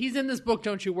 But he's in this book.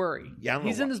 Don't you worry. Yeah,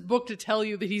 he's in this book to tell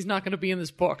you that he's not going to be in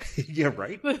this book. Yeah,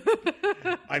 right.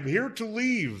 I'm here to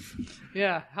leave.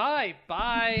 Yeah. Hi.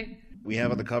 Bye. We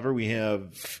have on the cover, we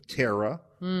have Tara,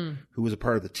 who was a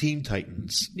part of the Teen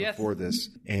Titans before this.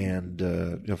 And,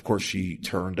 of course, she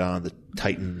turned on the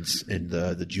Titans in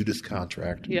the Judas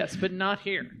Contract. Yes, but not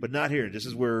here. This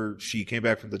is where she came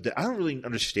back from the dead. I don't really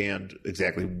understand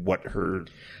exactly what her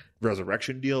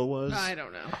resurrection deal was. I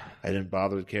don't know. I didn't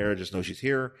bother to care. I just know she's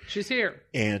here. She's here.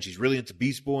 And she's really into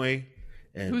Beast Boy.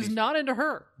 And who's not into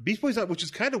her. Beast Boy's not, which is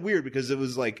kind of weird because it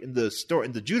was like in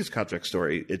the Judas Contract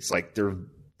story, it's like they're...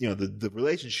 the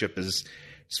relationship is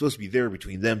supposed to be there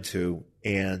between them two,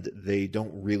 and they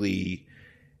don't really,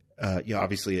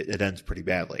 obviously it ends pretty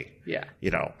badly. Yeah.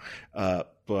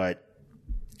 But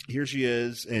here she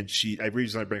is, and the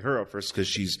reason I bring her up first because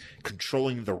she's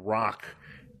controlling the rock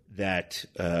that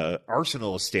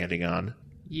Arsenal is standing on.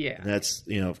 Yeah. And that's,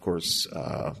 of course,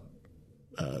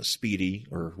 Speedy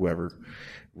or whoever.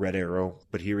 Red Arrow,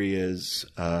 but here he is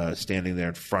standing there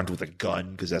in front with a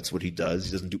gun because that's what he does.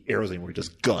 He doesn't do arrows anymore; he does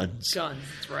guns.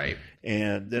 That's right.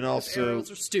 And then also,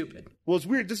 arrows are stupid. Well, it's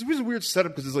weird. This is a weird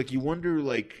setup because it's like you wonder,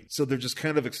 so they're just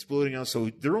kind of exploding out. So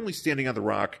they're only standing on the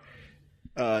rock,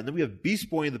 and then we have Beast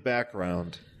Boy in the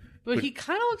background. But he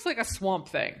kind of looks like a Swamp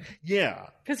Thing. Yeah.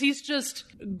 Because he's just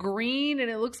green, and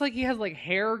it looks like he has like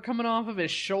hair coming off of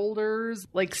his shoulders,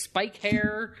 like spike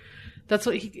hair. That's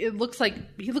what it looks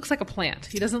like. He looks like a plant.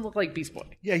 He doesn't look like Beast Boy.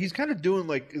 Yeah, he's kind of doing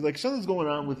like something's going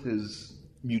on with his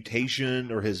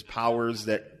mutation or his powers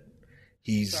that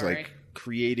he's like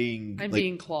creating. I'm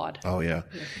being clawed. Oh yeah.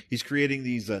 He's creating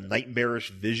these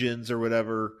nightmarish visions or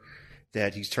whatever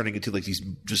that he's turning into like these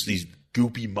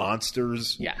goopy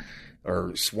monsters. Yeah.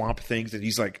 Or swamp things, and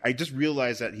he's like, I just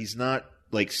realized that he's not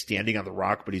like standing on the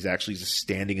rock, but he's actually just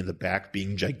standing in the back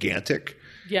being gigantic.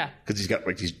 Yeah. Because he's got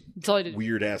like these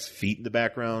weird ass feet in the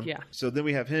background. Yeah. So then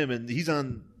we have him, and he's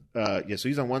on so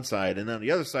he's on one side, and on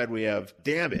the other side we have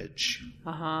Damage.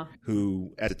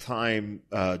 Who at the time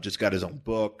just got his own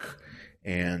book,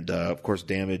 and of course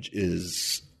Damage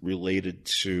is related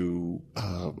to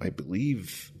I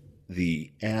believe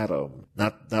the Atom.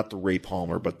 Not the Ray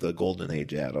Palmer, but the Golden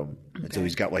Age Atom. Okay. And so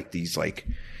he's got like these like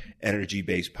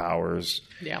energy-based powers.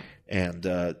 Yeah. And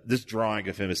this drawing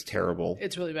of him is terrible.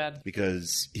 It's really bad.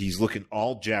 Because he's looking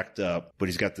all jacked up, but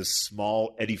he's got this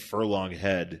small Eddie Furlong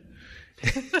head.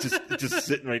 just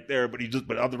sitting right there, but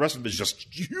the rest of him is just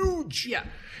huge. Yeah.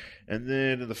 And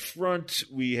then in the front,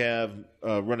 we have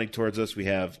running towards us. We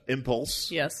have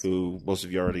Impulse, Yes. who most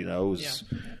of you already know is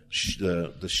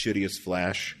the shittiest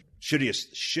Flash,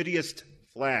 shittiest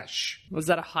Flash. Was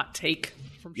that a hot take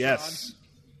from Yes,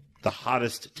 the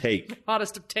hottest take, Sean?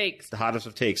 Hottest of takes. the hottest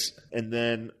of takes. And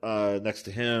then next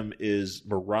to him is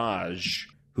Mirage,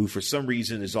 who for some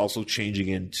reason is also changing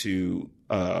into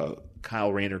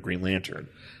Kyle Rayner Green Lantern.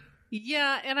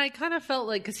 Yeah, and I kind of felt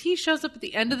like, because he shows up at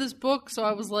the end of this book, so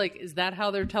I was like, is that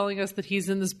how they're telling us that he's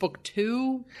in this book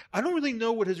too? I don't really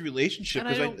know what his relationship, And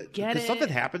I don't get it. something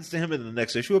happens to him in the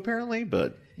next issue apparently,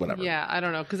 but whatever. Yeah, I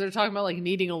don't know, because they're talking about like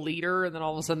needing a leader, and then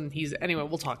all of a sudden he's... Anyway,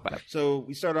 we'll talk about it. So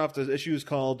we start off, the issue is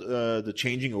called The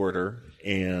Changing Order,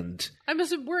 and... I'm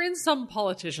assuming we're in some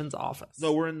politician's office.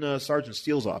 No, we're in Sergeant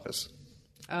Steele's office.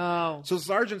 Oh. So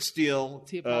Sergeant Steele...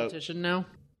 Is he a politician now?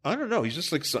 I don't know. He's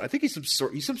just like... I think he's some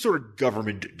sort of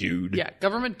government dude. Yeah,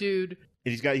 government dude.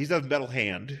 And he's got a metal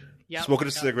hand. Yep. Smoking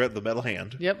a cigarette with a metal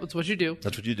hand. Yep, that's what you do.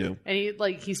 That's what you do. And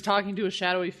he's talking to a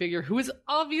shadowy figure who is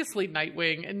obviously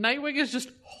Nightwing, and Nightwing is just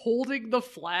holding the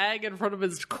flag in front of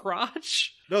his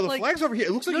crotch. No, the flag's over here.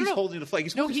 It looks like he's holding the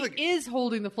flag. He is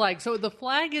holding the flag. So the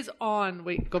flag is on...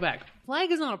 Wait, go back.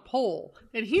 Flag is on a pole,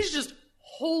 and he's just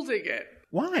holding it.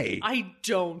 Why? I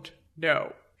don't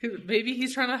know. Maybe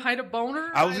he's trying to hide a boner.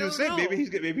 I was going don't to say know.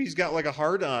 maybe he's got like a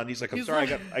hard on. He's like, I'm He's sorry,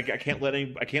 like- I can't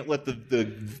let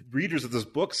the readers of this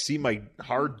book see my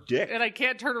hard dick. And I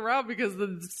can't turn around because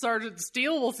the Sergeant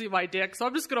Steele will see my dick, so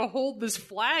I'm just going to hold this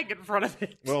flag in front of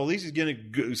it. Well, at least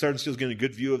Sergeant Steele's getting a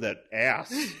good view of that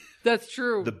ass. That's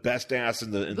true. The best ass in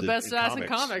the best ass in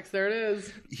comics. There it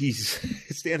is. He's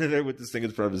standing there with this thing in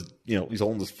front of his, he's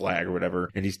holding this flag or whatever,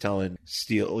 and he's telling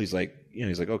Steele, he's like,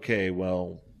 okay,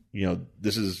 well,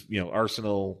 this is,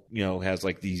 Arsenal, has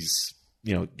like these,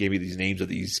 gave me these names of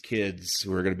these kids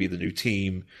who are going to be the new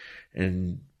team.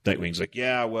 And Nightwing's like,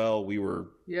 yeah, well, we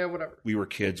were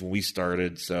kids when we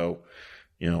started. So,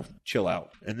 chill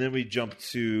out. And then we jump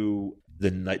to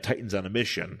the Night Titans on a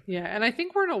mission. Yeah. And I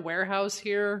think we're in a warehouse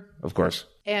here. Of course.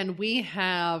 And we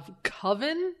have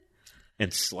Coven.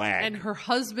 And Slag. And her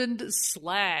husband,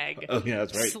 Slag. Oh, yeah,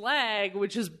 that's right. Slag,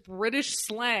 which is British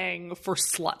slang for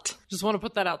slut. Just want to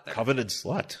put that out there. Coven and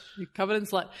Slut. Coven and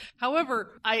Slut.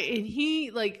 However,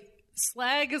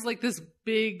 Slag is like this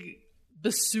big,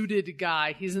 besuited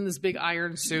guy. He's in this big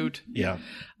iron suit. Yeah.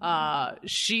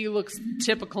 She looks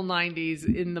typical 90s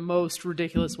in the most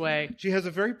ridiculous way. She has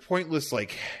a very pointless,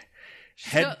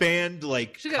 headband,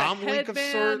 she's got a comlink of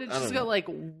headband, sort. and she's got like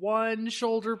one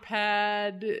shoulder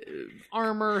pad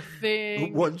armor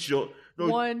thing,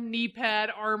 one knee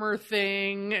pad armor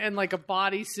thing, and like a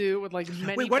bodysuit with like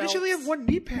many. Wait, why does she only belts. have one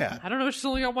knee pad? I don't know. She's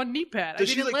only got one knee pad.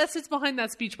 Unless it's behind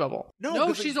that speech bubble.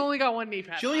 No, she's only got one knee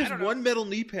pad. She only has one metal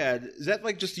knee pad. Is that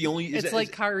like just the only? It's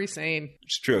Kairi Sane.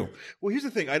 It's true. Well, here's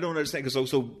the thing. I don't understand because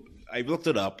so I looked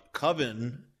it up.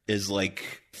 Coven is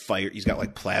like fire. He's got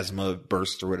like plasma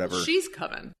burst or whatever. She's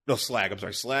Coven. No, Slag. I'm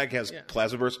sorry. Slag has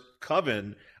plasma burst.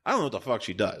 Coven, I don't know what the fuck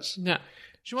she does. No.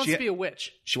 She wants to be a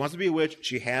witch. She wants to be a witch.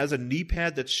 She has a knee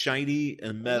pad that's shiny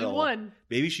and metal. Only one.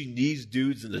 Maybe she knees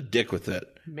dudes in the dick with it.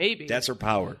 Maybe. That's her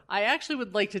power. I actually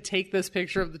would like to take this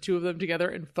picture of the two of them together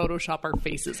and Photoshop our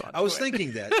faces on. I was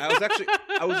thinking that. I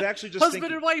was actually just husband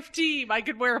thinking, and wife team. I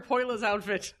could wear a pointless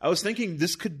outfit. I was thinking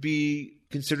this could be,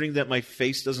 considering that my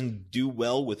face doesn't do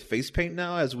well with face paint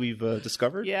now, as we've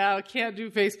discovered. Yeah, I can't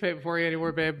do face paint for you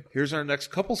anymore, babe. Here's our next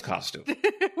couple's costume.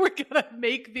 We're gonna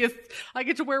make this. I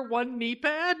get to wear one knee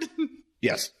pad.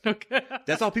 Yes. Okay.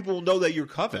 That's how people will know that you're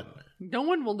Coven. No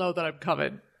one will know that I'm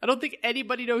Coven. I don't think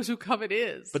anybody knows who Coven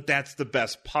is. But that's the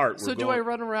best part. So do I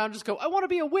run around just go, I want to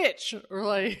be a witch? Or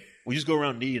like... We just go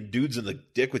around kneeing dudes in the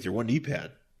dick with your one knee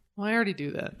pad. Well, I already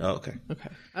do that. Oh, okay. Okay.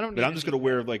 I don't. But I'm just going to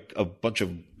wear like a bunch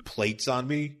of plates on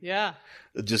me. Yeah.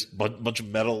 Just bunch of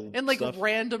metal and like stuff.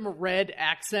 Random red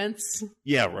accents.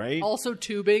 Yeah, right? Also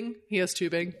tubing. He has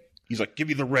tubing. He's like, give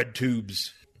me the red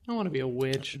tubes. I want to be a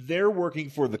witch. They're working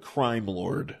for the Crime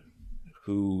Lord,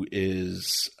 who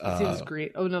is... seems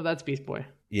great. Oh, no, that's Beast Boy.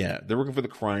 Yeah, they're working for the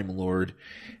Crime Lord,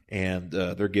 and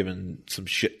they're giving some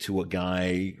shit to a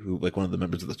guy who, like one of the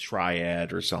members of the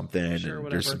Triad or something, Sure, and whatever.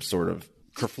 there's some sort of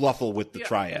kerfluffle with the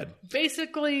Triad.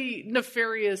 Basically,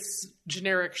 nefarious,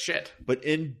 generic shit. But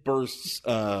in bursts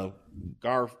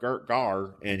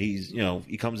Gar, and he's,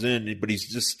 he comes in, but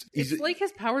he's It's like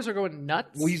his powers are going nuts.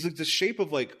 Well, he's like the shape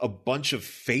of like a bunch of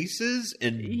faces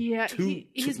and two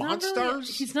he's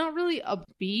monsters. He's not really a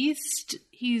beast.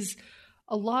 He's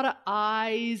a lot of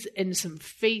eyes and some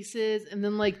faces, and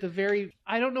then like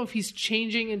I don't know if he's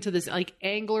changing into this like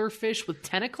angler fish with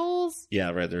tentacles.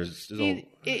 Yeah, right.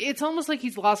 It's almost like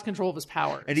he's lost control of his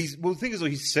power. And the thing is,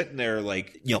 he's sitting there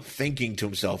like, thinking to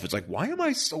himself, it's like, why am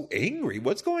I so angry?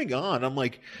 What's going on? I'm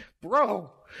like,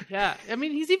 bro. Yeah. I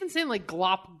mean, he's even saying like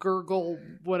glop, gurgle,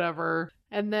 whatever.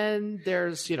 And then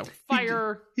there's,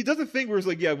 fire. He does a thing where it's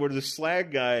like, where the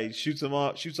slag guy shoots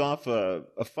off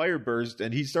a fire burst,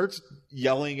 and he starts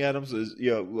yelling at him.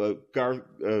 So,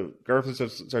 Garth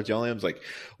starts yelling at him, like,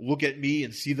 look at me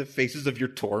and see the faces of your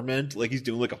torment. Like he's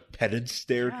doing like a pedant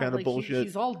stare kind of bullshit.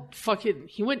 He's all fucking,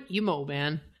 he went emo,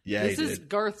 man. Yeah, this is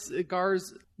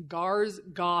Gar's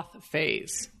goth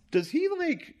phase. Does he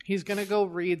like? He's gonna go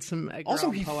read some. Also,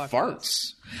 he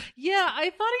farts. Yeah, I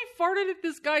thought he farted at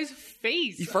this guy's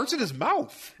face. He farts in his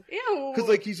mouth. Ew. Because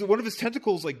like one of his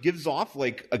tentacles like gives off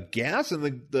like a gas, and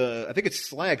the I think it's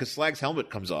Slag, because Slag's helmet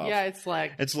comes off. Yeah, it's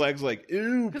Slag. And Slag's like,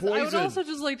 ew, poison. I would also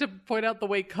just like to point out the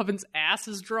way Coven's ass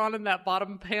is drawn in that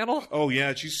bottom panel. Oh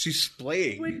yeah, she's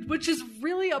splaying, which is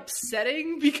really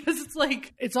upsetting because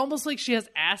it's almost like she has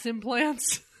ass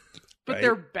implants. But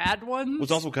they're bad ones. Well,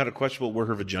 it's also kind of questionable where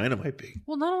her vagina might be.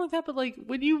 Well, not only that, but like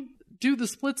when you do the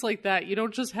splits like that, you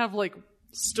don't just have like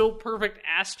still perfect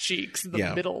ass cheeks in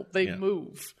the middle. They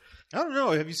move. I don't know.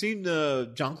 Have you seen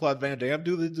Jean-Claude Van Damme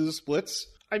do the splits?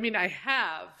 I mean, I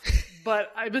have,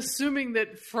 but I'm assuming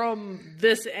that from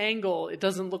this angle, it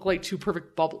doesn't look like two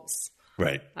perfect bubbles.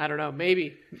 Right. I don't know.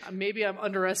 Maybe I'm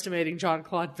underestimating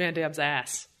Jean-Claude Van Damme's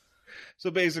ass. So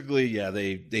basically,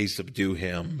 they subdue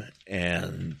him,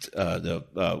 and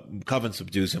the Coven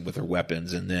subdues him with her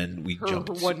weapons, and then her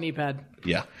one knee pad.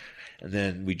 Yeah, and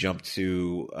then we jump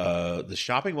to the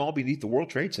shopping mall beneath the World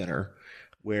Trade Center,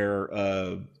 where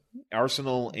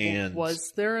Arsenal and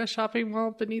was there a shopping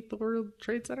mall beneath the World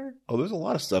Trade Center? Oh, there's a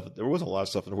lot of stuff. There was a lot of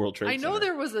stuff in the World Trade Center. I know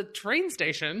there was a train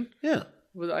station. Yeah,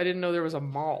 I didn't know there was a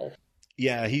mall.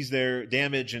 Yeah, he's there.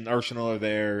 Damage and Arsenal are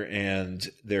there, and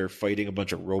they're fighting a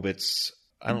bunch of robots.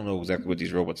 I don't know exactly what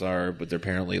these robots are, but they're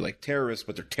apparently like terrorists,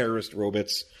 but they're terrorist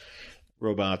robots.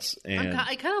 And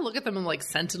I kind of look at them in like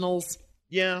Sentinels.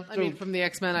 Yeah. I mean, from the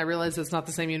X-Men, I realize it's not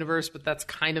the same universe, but that's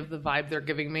kind of the vibe they're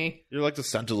giving me. They're like the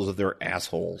Sentinels if they're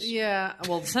assholes. Yeah.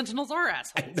 Well, the Sentinels are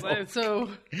assholes. So.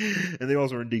 And they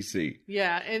also are in DC.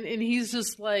 Yeah. And he's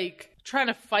just like trying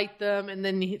to fight them, and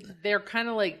then they're kind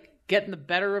of like getting the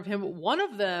better of him. One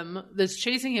of them that's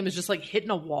chasing him is just like hitting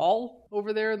a wall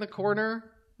over there in the corner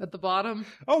at the bottom.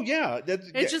 Oh yeah,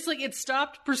 it's just like it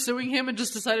stopped pursuing him and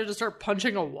just decided to start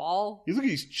punching a wall.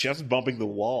 He's chest bumping the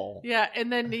wall. Yeah,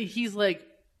 and then he's like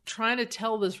trying to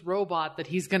tell this robot that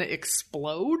he's going to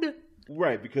explode.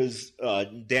 Right, because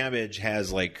Damage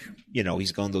has like,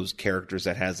 he's one of those characters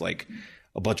that has like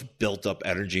a bunch of built up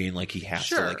energy, and like he has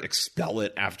to like expel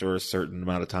it after a certain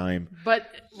amount of time. But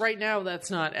right now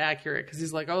that's not accurate, because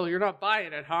he's like, oh, you're not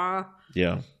buying it, huh?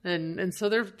 Yeah. And so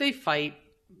they fight.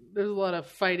 There's a lot of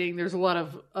fighting. There's a lot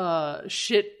of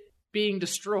shit being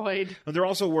destroyed. And they're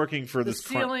also working for the this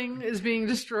ceiling is being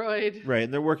destroyed. Right,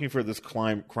 and they're working for this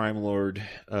crime lord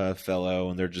fellow,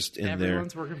 and they're just in there.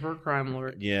 Everyone's working for a crime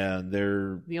lord. Yeah, and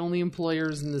they're the only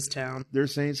employers in this town. They're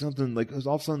saying something like,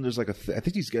 all of a sudden there's like I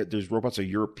think there's robots are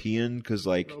European, because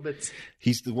like robots.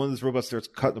 He's the one of those robots starts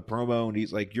cutting the promo, and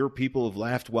he's like, your people have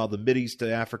laughed while the Mideast to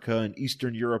Africa and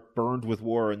Eastern Europe burned with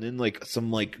war, and then like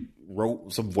some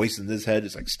voice in his head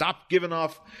is like, stop giving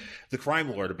off. The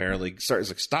crime lord apparently starts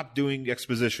like, stop doing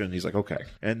exposition. He's like, okay.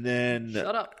 And then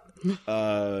shut up.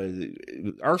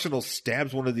 Arsenal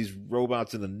stabs one of these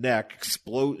robots in the neck,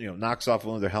 knocks off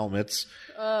one of their helmets,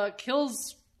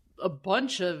 kills a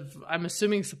bunch of, I'm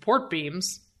assuming, support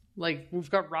beams. Like, we've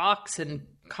got rocks and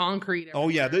concrete everywhere. Oh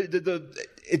yeah,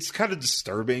 it's kind of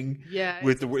disturbing. Yeah,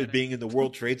 with it being in the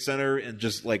World Trade Center and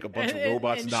just like a bunch of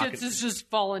robots and knocking. Shit's is just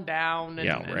falling down. And,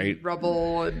 and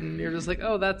rubble, and you're just like,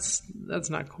 oh, that's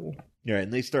not cool. Yeah,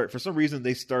 and for some reason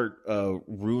they start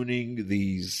ruining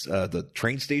the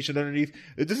train station underneath.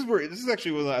 This is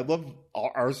actually what I love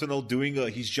Arsenal doing.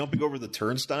 He's jumping over the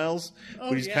turnstiles,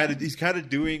 but he's kind of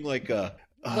doing like a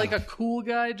cool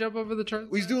guy jump over the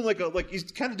turnstiles. He's doing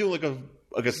he's kind of doing like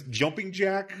a jumping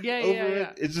jack over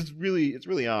it. It's just it's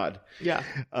really odd. Yeah.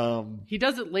 He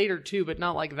does it later too, but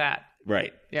not like that.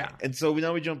 Right. Yeah. And so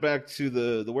now we jump back to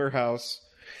the warehouse,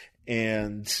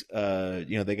 and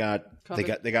they got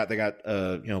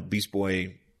Beast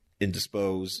Boy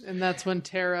indisposed, and that's when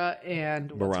Terra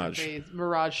and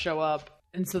Mirage show up,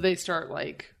 and so they start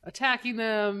like attacking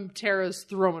them. Terra's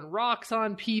throwing rocks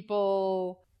on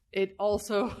people. It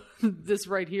also, this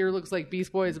right here looks like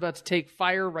Beast Boy is about to take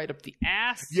fire right up the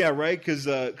ass. Yeah, right? Because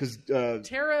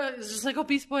Tara is just like, oh,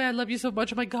 Beast Boy, I love you so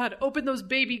much. Oh my God, open those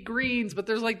baby greens. But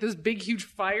there's like this big, huge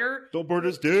fire. don't burn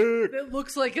his dick. It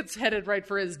looks like it's headed right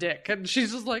for his dick. And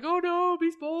she's just like, oh no,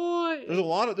 Beast Boy. There's a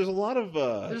lot of There's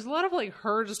a lot of like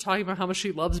her just talking about how much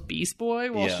she loves Beast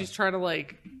Boy while Yeah. she's trying to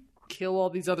like kill all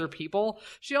these other people.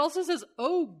 She also says,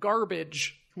 oh,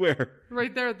 garbage. where.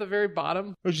 Right there at the very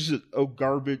bottom. Oh, she said, "Oh,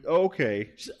 garbage." Oh,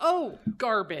 okay. She's, oh,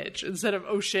 garbage. Instead of,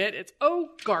 oh, shit, it's, oh,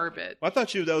 garbage. I thought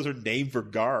that was her name for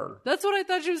Gar. That's what I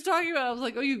thought she was talking about. I was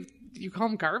like, oh, you call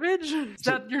them garbage? Is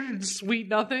that your sweet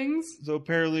nothings? So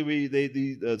apparently,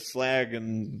 the Slag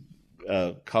and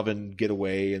Coven get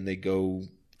away, and they go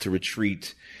to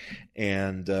retreat,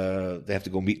 and they have to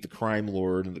go meet the Crime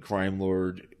Lord, and the Crime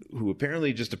Lord, who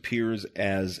apparently just appears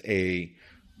as a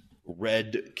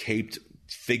red caped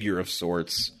figure of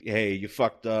sorts. Hey, you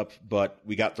fucked up, but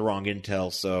we got the wrong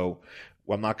intel, so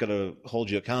I'm not going to hold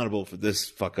you accountable for this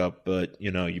fuck up, but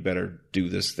you better do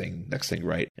this next thing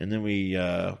right. And then we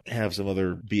have some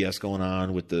other BS going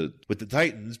on with the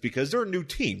Titans, because they're a new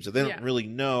team, so they don't really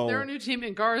know. They're a new team,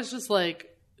 and Gar is just like,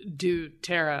 dude,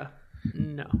 Tara,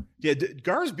 no. Yeah,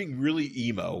 Gar's being really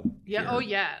emo. Yeah, here. oh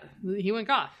yeah, he went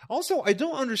goth. Also, I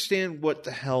don't understand what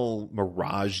the hell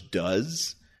Mirage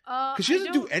does. Because she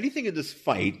doesn't do anything in this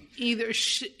fight. Either.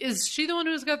 Is she the one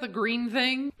who's got the green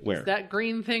thing? Where? Is that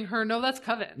green thing her? No, that's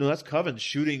Coven. No, that's Coven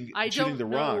shooting the I don't know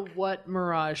rock. what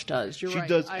Mirage does. You're She right.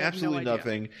 does I have absolutely no idea.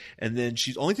 nothing. And then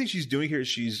only thing she's doing here is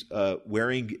she's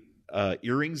wearing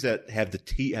earrings that have a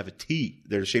T.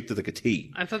 They're shaped like a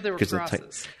T. I thought they were 'Cause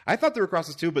crosses. I thought they were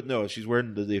crosses too, but no, she's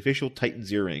wearing the official Titans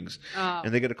earrings.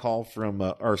 And they get a call from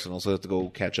Arsenal, so they have to go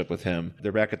catch up with him.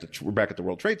 We're back at the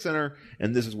World Trade Center,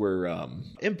 and this is where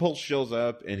Impulse shows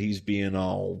up, and he's being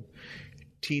all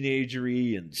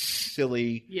teenagery and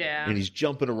silly. Yeah. And he's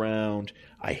jumping around.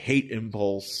 I hate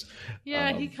Impulse.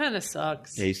 Yeah, he kind of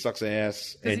sucks. Yeah, he sucks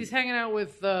ass. Because And he's hanging out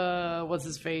with what's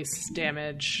his face,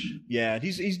 Damage. yeah,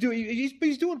 he's doing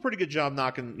a pretty good job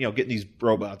getting these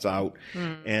robots out.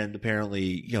 And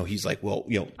apparently, he's like, well,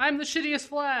 I'm the shittiest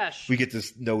Flash. we get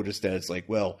this notice that it's like,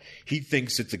 well, he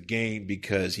thinks it's a game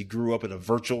because he grew up in a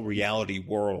virtual reality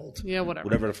world. Yeah, whatever.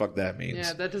 Whatever the fuck that means.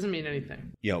 Yeah, that doesn't mean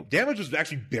anything. Damage was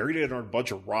actually buried in a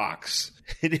bunch of rocks.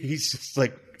 And he's just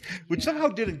like, which somehow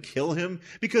didn't kill him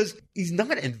because he's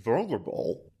not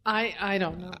invulnerable. I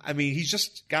don't know. I mean, he's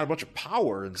just got a bunch of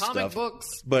power and Comic stuff. books.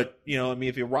 But,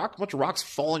 if a bunch of rocks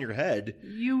fall on your head,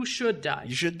 You should die.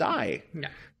 you should die. Yeah.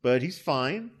 But he's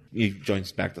fine. He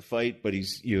joins back the fight, but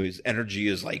he's his energy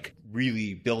is like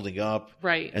really building up.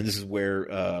 Right. And this is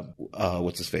where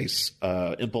what's his face?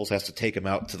 Impulse has to take him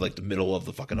out to like the middle of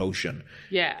the fucking ocean.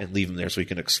 Yeah. And leave him there so he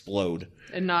can explode.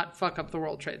 And not fuck up the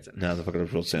World Trade Center. Now the fucking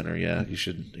World Center, yeah, he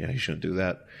shouldn't do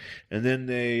that. And then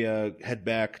they head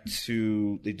back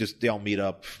to they all meet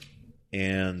up,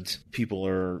 and people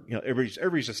are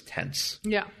everybody's just tense.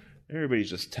 Yeah. Everybody's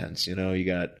just tense. You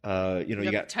got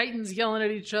You got Titans yelling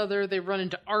at each other. They run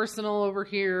into Arsenal over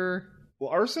here. well,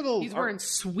 Arsenal. He's wearing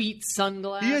sweet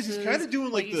sunglasses. He is. He's kinda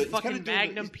doing like he's the- he's fucking kinda doing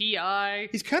Magnum PI.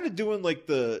 He's kind of doing like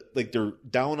they're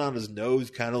down on his nose,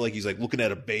 kind of like he's like looking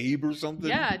at a babe or something.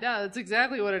 Yeah, that's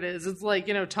exactly what it is. It's like,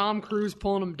 Tom Cruise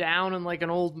pulling him down in like an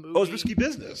old movie. Oh, it's Risky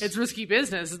Business. It's risky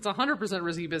business. It's 100%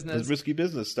 risky business. It's Risky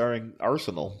Business starring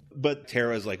Arsenal. But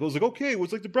Tara's like, okay, well,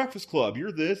 it's like the Breakfast Club.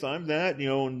 You're this, I'm that, and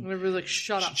And everybody's like,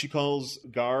 shut up. she calls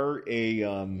Gar a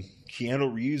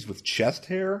Keanu Reeves with chest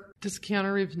hair. Does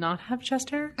Keanu Reeves not have chest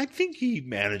hair? I think he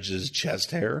manages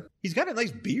chest hair. He's got a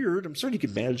nice beard. I'm certain he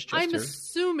can manage chest I'm hair.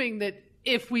 assuming that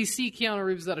if we see Keanu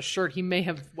Reeves without a shirt, he may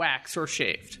have waxed or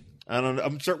shaved. I don't know.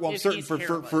 I'm certain. Well, I'm If certain he's for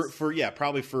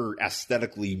probably for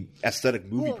aesthetic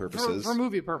movie purposes. For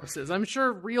movie purposes. I'm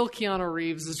sure real Keanu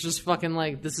Reeves is just fucking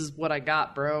like, this is what I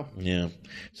got, bro. Yeah.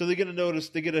 So they get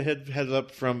a heads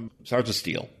up from Sergeant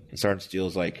Steele, and Sergeant Steele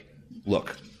is like,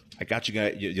 "Look, I got you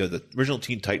guys. The original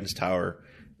Teen Titans Tower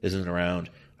isn't around.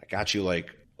 I got you like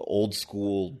old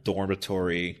school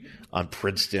dormitory on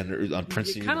Princeton It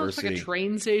University. kind of looks like a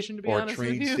train station, to be Or a honest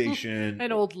train with you. station.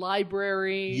 An old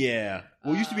library. Yeah.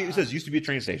 Well, it says used to be a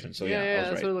train station. So yeah, I was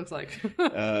that's right. what it looks like.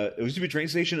 It used to be a train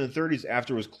station in the 30s.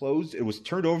 After it was closed, it was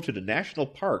turned over to the national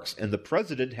parks, and the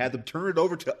president had them turn it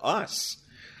over to us.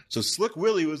 So Slick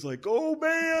Willie was like, "Oh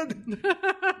man,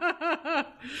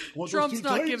 Trump's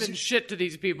not giving shit to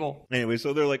these people. Anyway,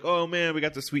 so they're like, "Oh man, we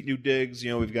got the sweet new digs.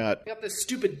 We've got We got this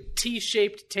stupid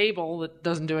T-shaped table that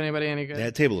doesn't do anybody any good.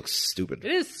 that table looks stupid."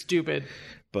 It is stupid.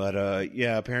 But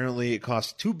apparently it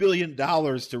cost $2 billion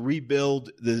to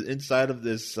rebuild the inside of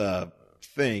this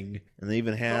thing, and they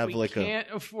even have we like can't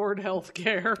afford health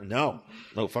care. no,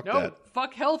 fuck No, that.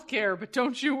 fuck healthcare, but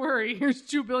don't you worry. Here's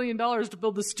 $2 billion to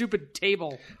build this stupid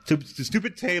table. The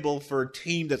stupid table for a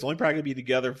team that's only probably gonna be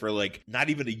together for like not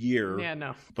even a year. Yeah, no.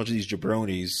 A bunch of these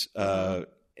jabronis,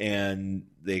 and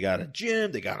they got a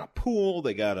gym, they got a pool,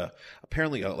 they got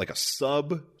apparently like a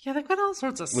sub Yeah, they've got all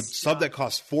sorts of with stuff. sub that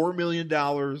costs $4 million.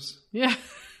 Yeah,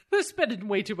 they're spending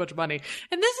way too much money.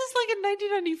 And this is like in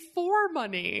 1994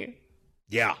 money.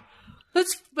 Yeah.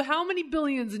 That's how many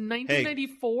billions in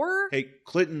 1994? Hey,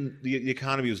 Clinton, the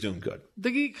economy was doing good.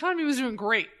 The economy was doing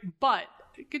great, but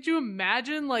could you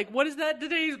imagine, like, what is that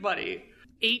today's money?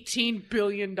 $18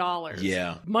 billion.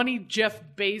 Yeah. Money Jeff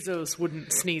Bezos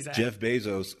wouldn't sneeze at. Jeff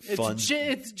Bezos funds.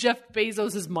 It's Jeff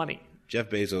Bezos' money. Jeff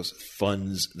Bezos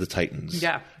funds the Titans.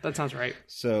 Yeah, that sounds right.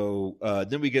 So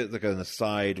then we get like an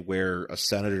aside where a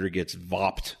senator gets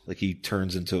vopped, like he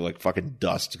turns into like fucking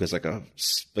dust because like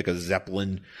a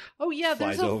zeppelin. Oh yeah,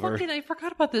 there's flies a over. fucking. I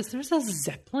forgot about this. There's a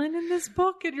Zeppelin in this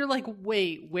book, and you're like,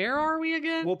 wait, where are we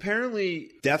again? Well,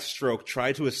 apparently Deathstroke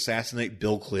tried to assassinate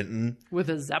Bill Clinton. With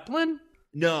a Zeppelin?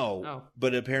 No, Oh.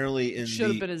 but apparently in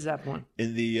Should have been a Zeppelin.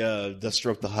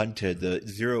 Deathstroke the Hunted, the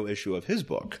 0 issue of his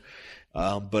book.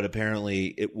 But apparently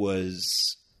it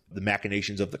was the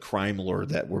machinations of the crime lord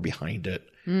that were behind it.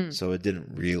 So it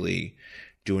didn't really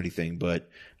do anything. But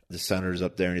the senator's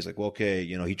up there and he's like, well, okay,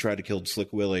 he tried to kill Slick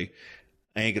Willie.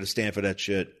 I ain't going to stand for that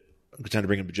shit. I'm trying to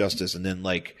bring him to justice. And then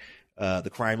like the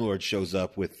crime lord shows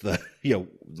up with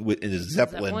in his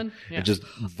Zeppelin Yeah. and just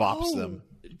vops them.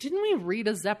 Didn't we read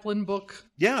a Zeppelin book?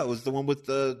 Yeah, it was the one with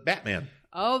the Batman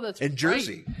Oh, that's in right.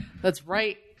 Jersey. That's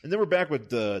right. And then we're back with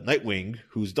Nightwing,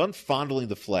 who's done fondling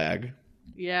the flag.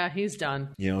 Yeah, he's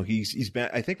done. He's back.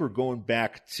 I think we're going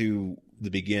back to the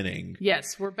beginning,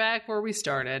 Yes, we're back where we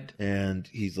started. and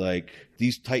he's like,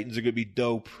 "These Titans are gonna be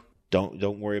dope.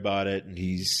 Don't worry about it." And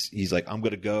he's like, "I'm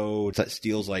gonna go."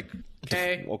 Steel's like,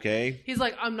 Okay. okay." He's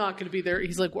like, I'm not going to be there.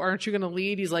 He's like, well, aren't you going to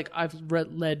lead? He's like, I've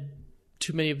led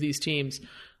too many of these teams.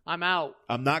 I'm out.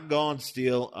 I'm not gone,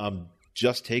 Steel. I'm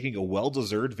just taking a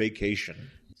well-deserved vacation.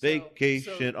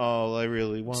 Vacation, all I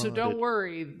really want. So don't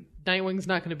worry. Nightwing's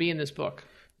not going to be in this book.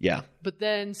 Yeah. But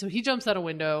then, so he jumps out a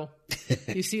window.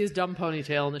 You see his dumb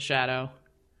ponytail in the shadow.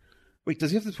 Wait,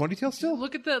 does he have the ponytail still?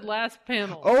 Look at that last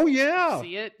panel. Oh yeah.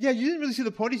 See it? Yeah, you didn't really see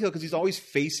the ponytail because he's always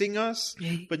facing us.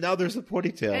 But now there's the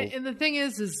ponytail. And the thing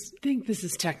is I think this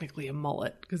is technically a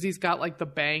mullet because he's got like the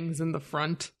bangs in the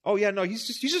front. Oh yeah, no, he's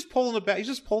just pulling it back. He's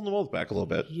just pulling the mullet back a little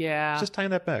bit. Yeah. Just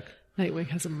tying that back. Nightwing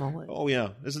has a mullet. Oh yeah,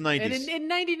 this is the 90s. And in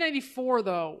 1994,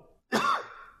 though,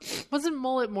 wasn't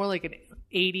mullet more like an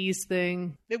 80s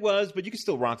thing? It was, but you can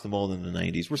still rock the mullet in the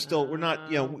 90s. We're not,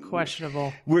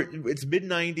 Questionable. it's mid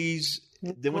 90s.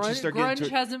 Then once you start grunge getting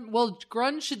to hasn't. Well,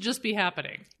 grunge should just be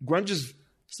happening. grunge is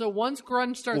So once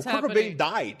grunge starts Kurt Cobain happening,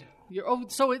 died.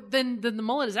 then the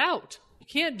mullet is out. You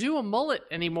can't do a mullet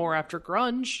anymore after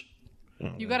grunge.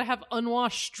 You got to have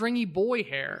unwashed, stringy boy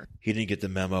hair. He didn't get the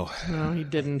memo. No, he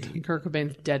didn't. Kurt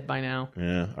Cobain's dead by now.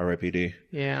 Yeah, R.I.P.D.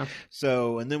 Yeah.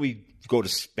 So, and then we go to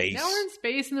space. Now we're in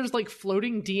space and there's like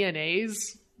floating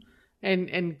DNAs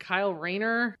and Kyle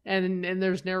Rayner and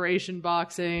there's narration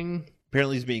boxing.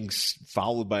 Apparently he's being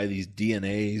followed by these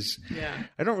DNAs. Yeah.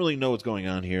 I don't really know what's going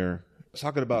on here.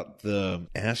 Talking about the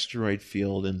asteroid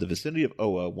field in the vicinity of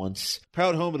Oa, once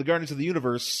proud home of the Guardians of the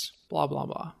Universe. Blah, blah,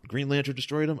 blah. Green Lantern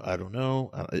destroyed him? I don't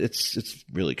know. It's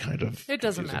really kind of It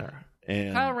doesn't confusing. matter.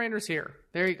 And Kyle Rayner's here.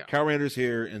 There you go. Kyle Rayner's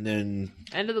here, and then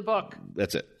End of the book.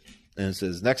 that's it. And it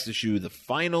says, next issue, The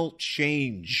Final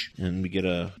Change. And we get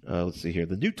let's see here.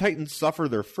 The New Titans suffer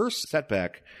their first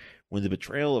setback when the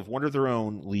betrayal of one of their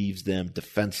own leaves them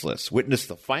defenseless. Witness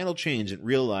the final change and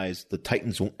realize the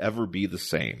Titans won't ever be the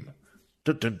same.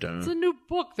 Dun, dun, dun. It's a new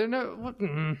book. They're no. What?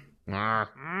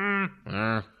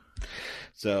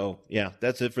 So, yeah,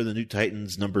 that's it for the New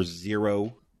Titans number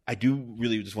 0. I do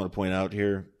really just want to point out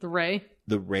here The Ray,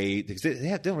 the Ray, because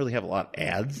they don't really have a lot of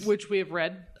ads. which we have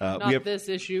read. Not we have- this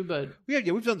issue, but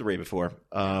We've done the Ray before.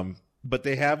 But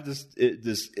they have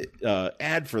this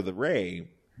ad for the Ray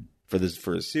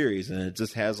for a series, and it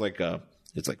just has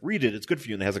it's like, read it, it's good for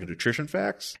you, and it has like a nutrition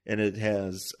facts, and it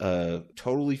has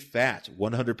totally fat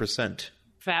 100%,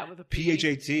 fat with a P.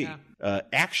 PHAT, Yeah.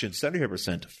 action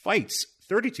 75%, fights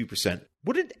 32%.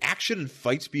 Wouldn't action and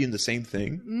fights be in the same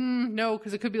thing? No,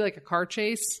 because it could be like a car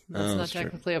chase. That's not that's true.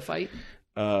 technically a fight.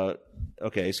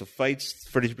 Okay, so fights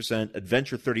 32%,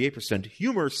 adventure 38%,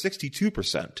 humor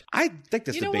 62%. I think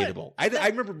that's You know what? debatable. I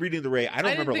remember reading the Ray. I don't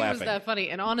I didn't remember think laughing. it was that funny.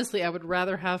 And honestly, I would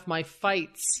rather have my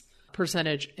fights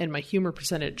percentage and my humor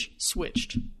percentage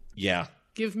switched. Yeah.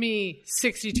 Give me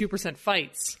 62%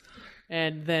 fights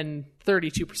and then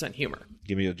 32% humor.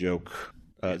 Give me a joke.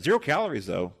 0 calories,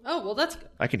 though. Oh, well, that's good.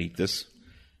 I can eat this.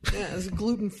 Yeah, is it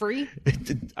gluten-free?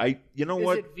 You know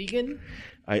what? Is it vegan?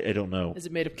 I don't know. Is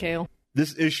it made of kale?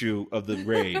 This issue of the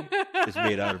Raid is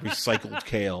made out of recycled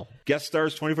kale. Guest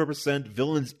stars 24%,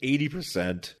 villains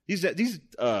 80%. These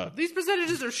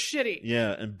percentages are shitty.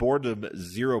 yeah, and boredom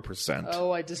 0%.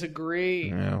 Oh, I disagree.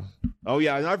 Yeah. Oh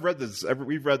yeah, and I've read this.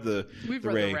 We've read the We've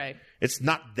read the Ray. It's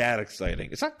not that exciting.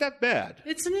 It's not that bad.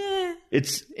 It's meh.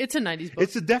 It's a 90s book.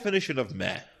 It's the definition of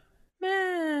meh.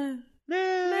 Meh.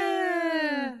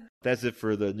 Meh. That's it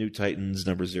for the New Titans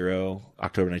number 0,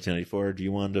 October 1994. Do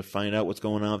you want to find out what's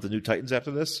going on with the New Titans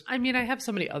after this? I mean, I have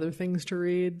so many other things to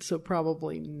read, so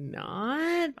probably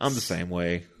not. I'm the same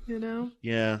way. You know?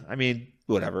 Yeah, I mean,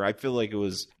 whatever. I feel like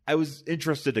I was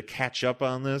interested to catch up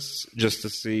on this just to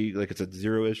see, like, it's a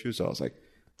 0 issue, so I was like,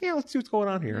 yeah, let's see what's going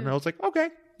on here. And I was like, okay,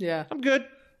 Yeah. I'm good.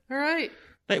 All right.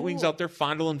 Nightwing's out there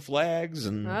fondling flags,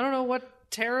 and I don't know what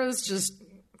Tara's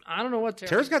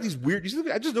Tara's got these weird.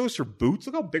 I just noticed her boots.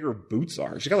 Look how big her boots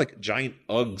are. She's got like giant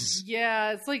Uggs.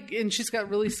 Yeah, it's like, and she's got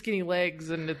really skinny legs,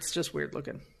 and it's just weird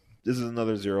looking. This is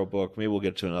another 0 book. Maybe we'll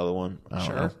get to another one. I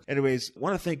don't know. Anyways,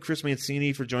 want to thank Chris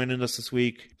Mancini for joining us this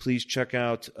week. Please check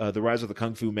out The Rise of the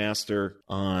Kung Fu Master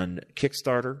on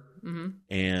Kickstarter. Mm-hmm.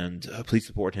 And please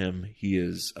support him. He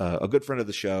is a good friend of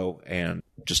the show and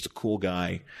just a cool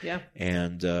guy. Yeah.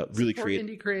 And really creative.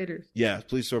 Indie creators. Yeah,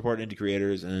 please support indie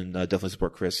creators and definitely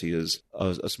support Chris. He is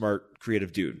a smart,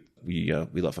 creative dude. We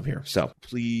love him here. So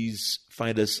please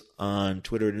find us on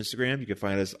Twitter and Instagram. You can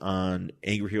find us on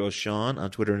Angry Hero Sean on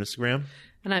Twitter and Instagram.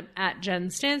 And I'm at Jen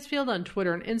Stansfield on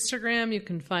Twitter and Instagram. You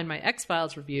can find my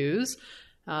X-Files reviews.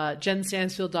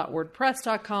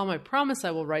 jenstansfield.wordpress.com. I promise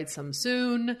I will write some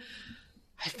soon.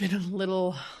 I've been a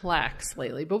little lax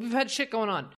lately, but we've had shit going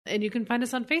on. And you can find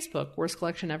us on Facebook, Worst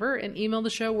Collection Ever, and email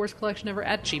the show,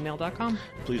 worstcollectionever@gmail.com.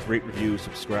 Please rate, review,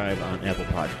 subscribe on Apple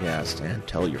Podcasts, and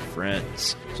tell your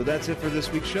friends. So that's it for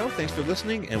this week's show. Thanks for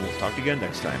listening, and we'll talk to you again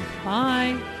next time.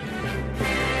 Bye.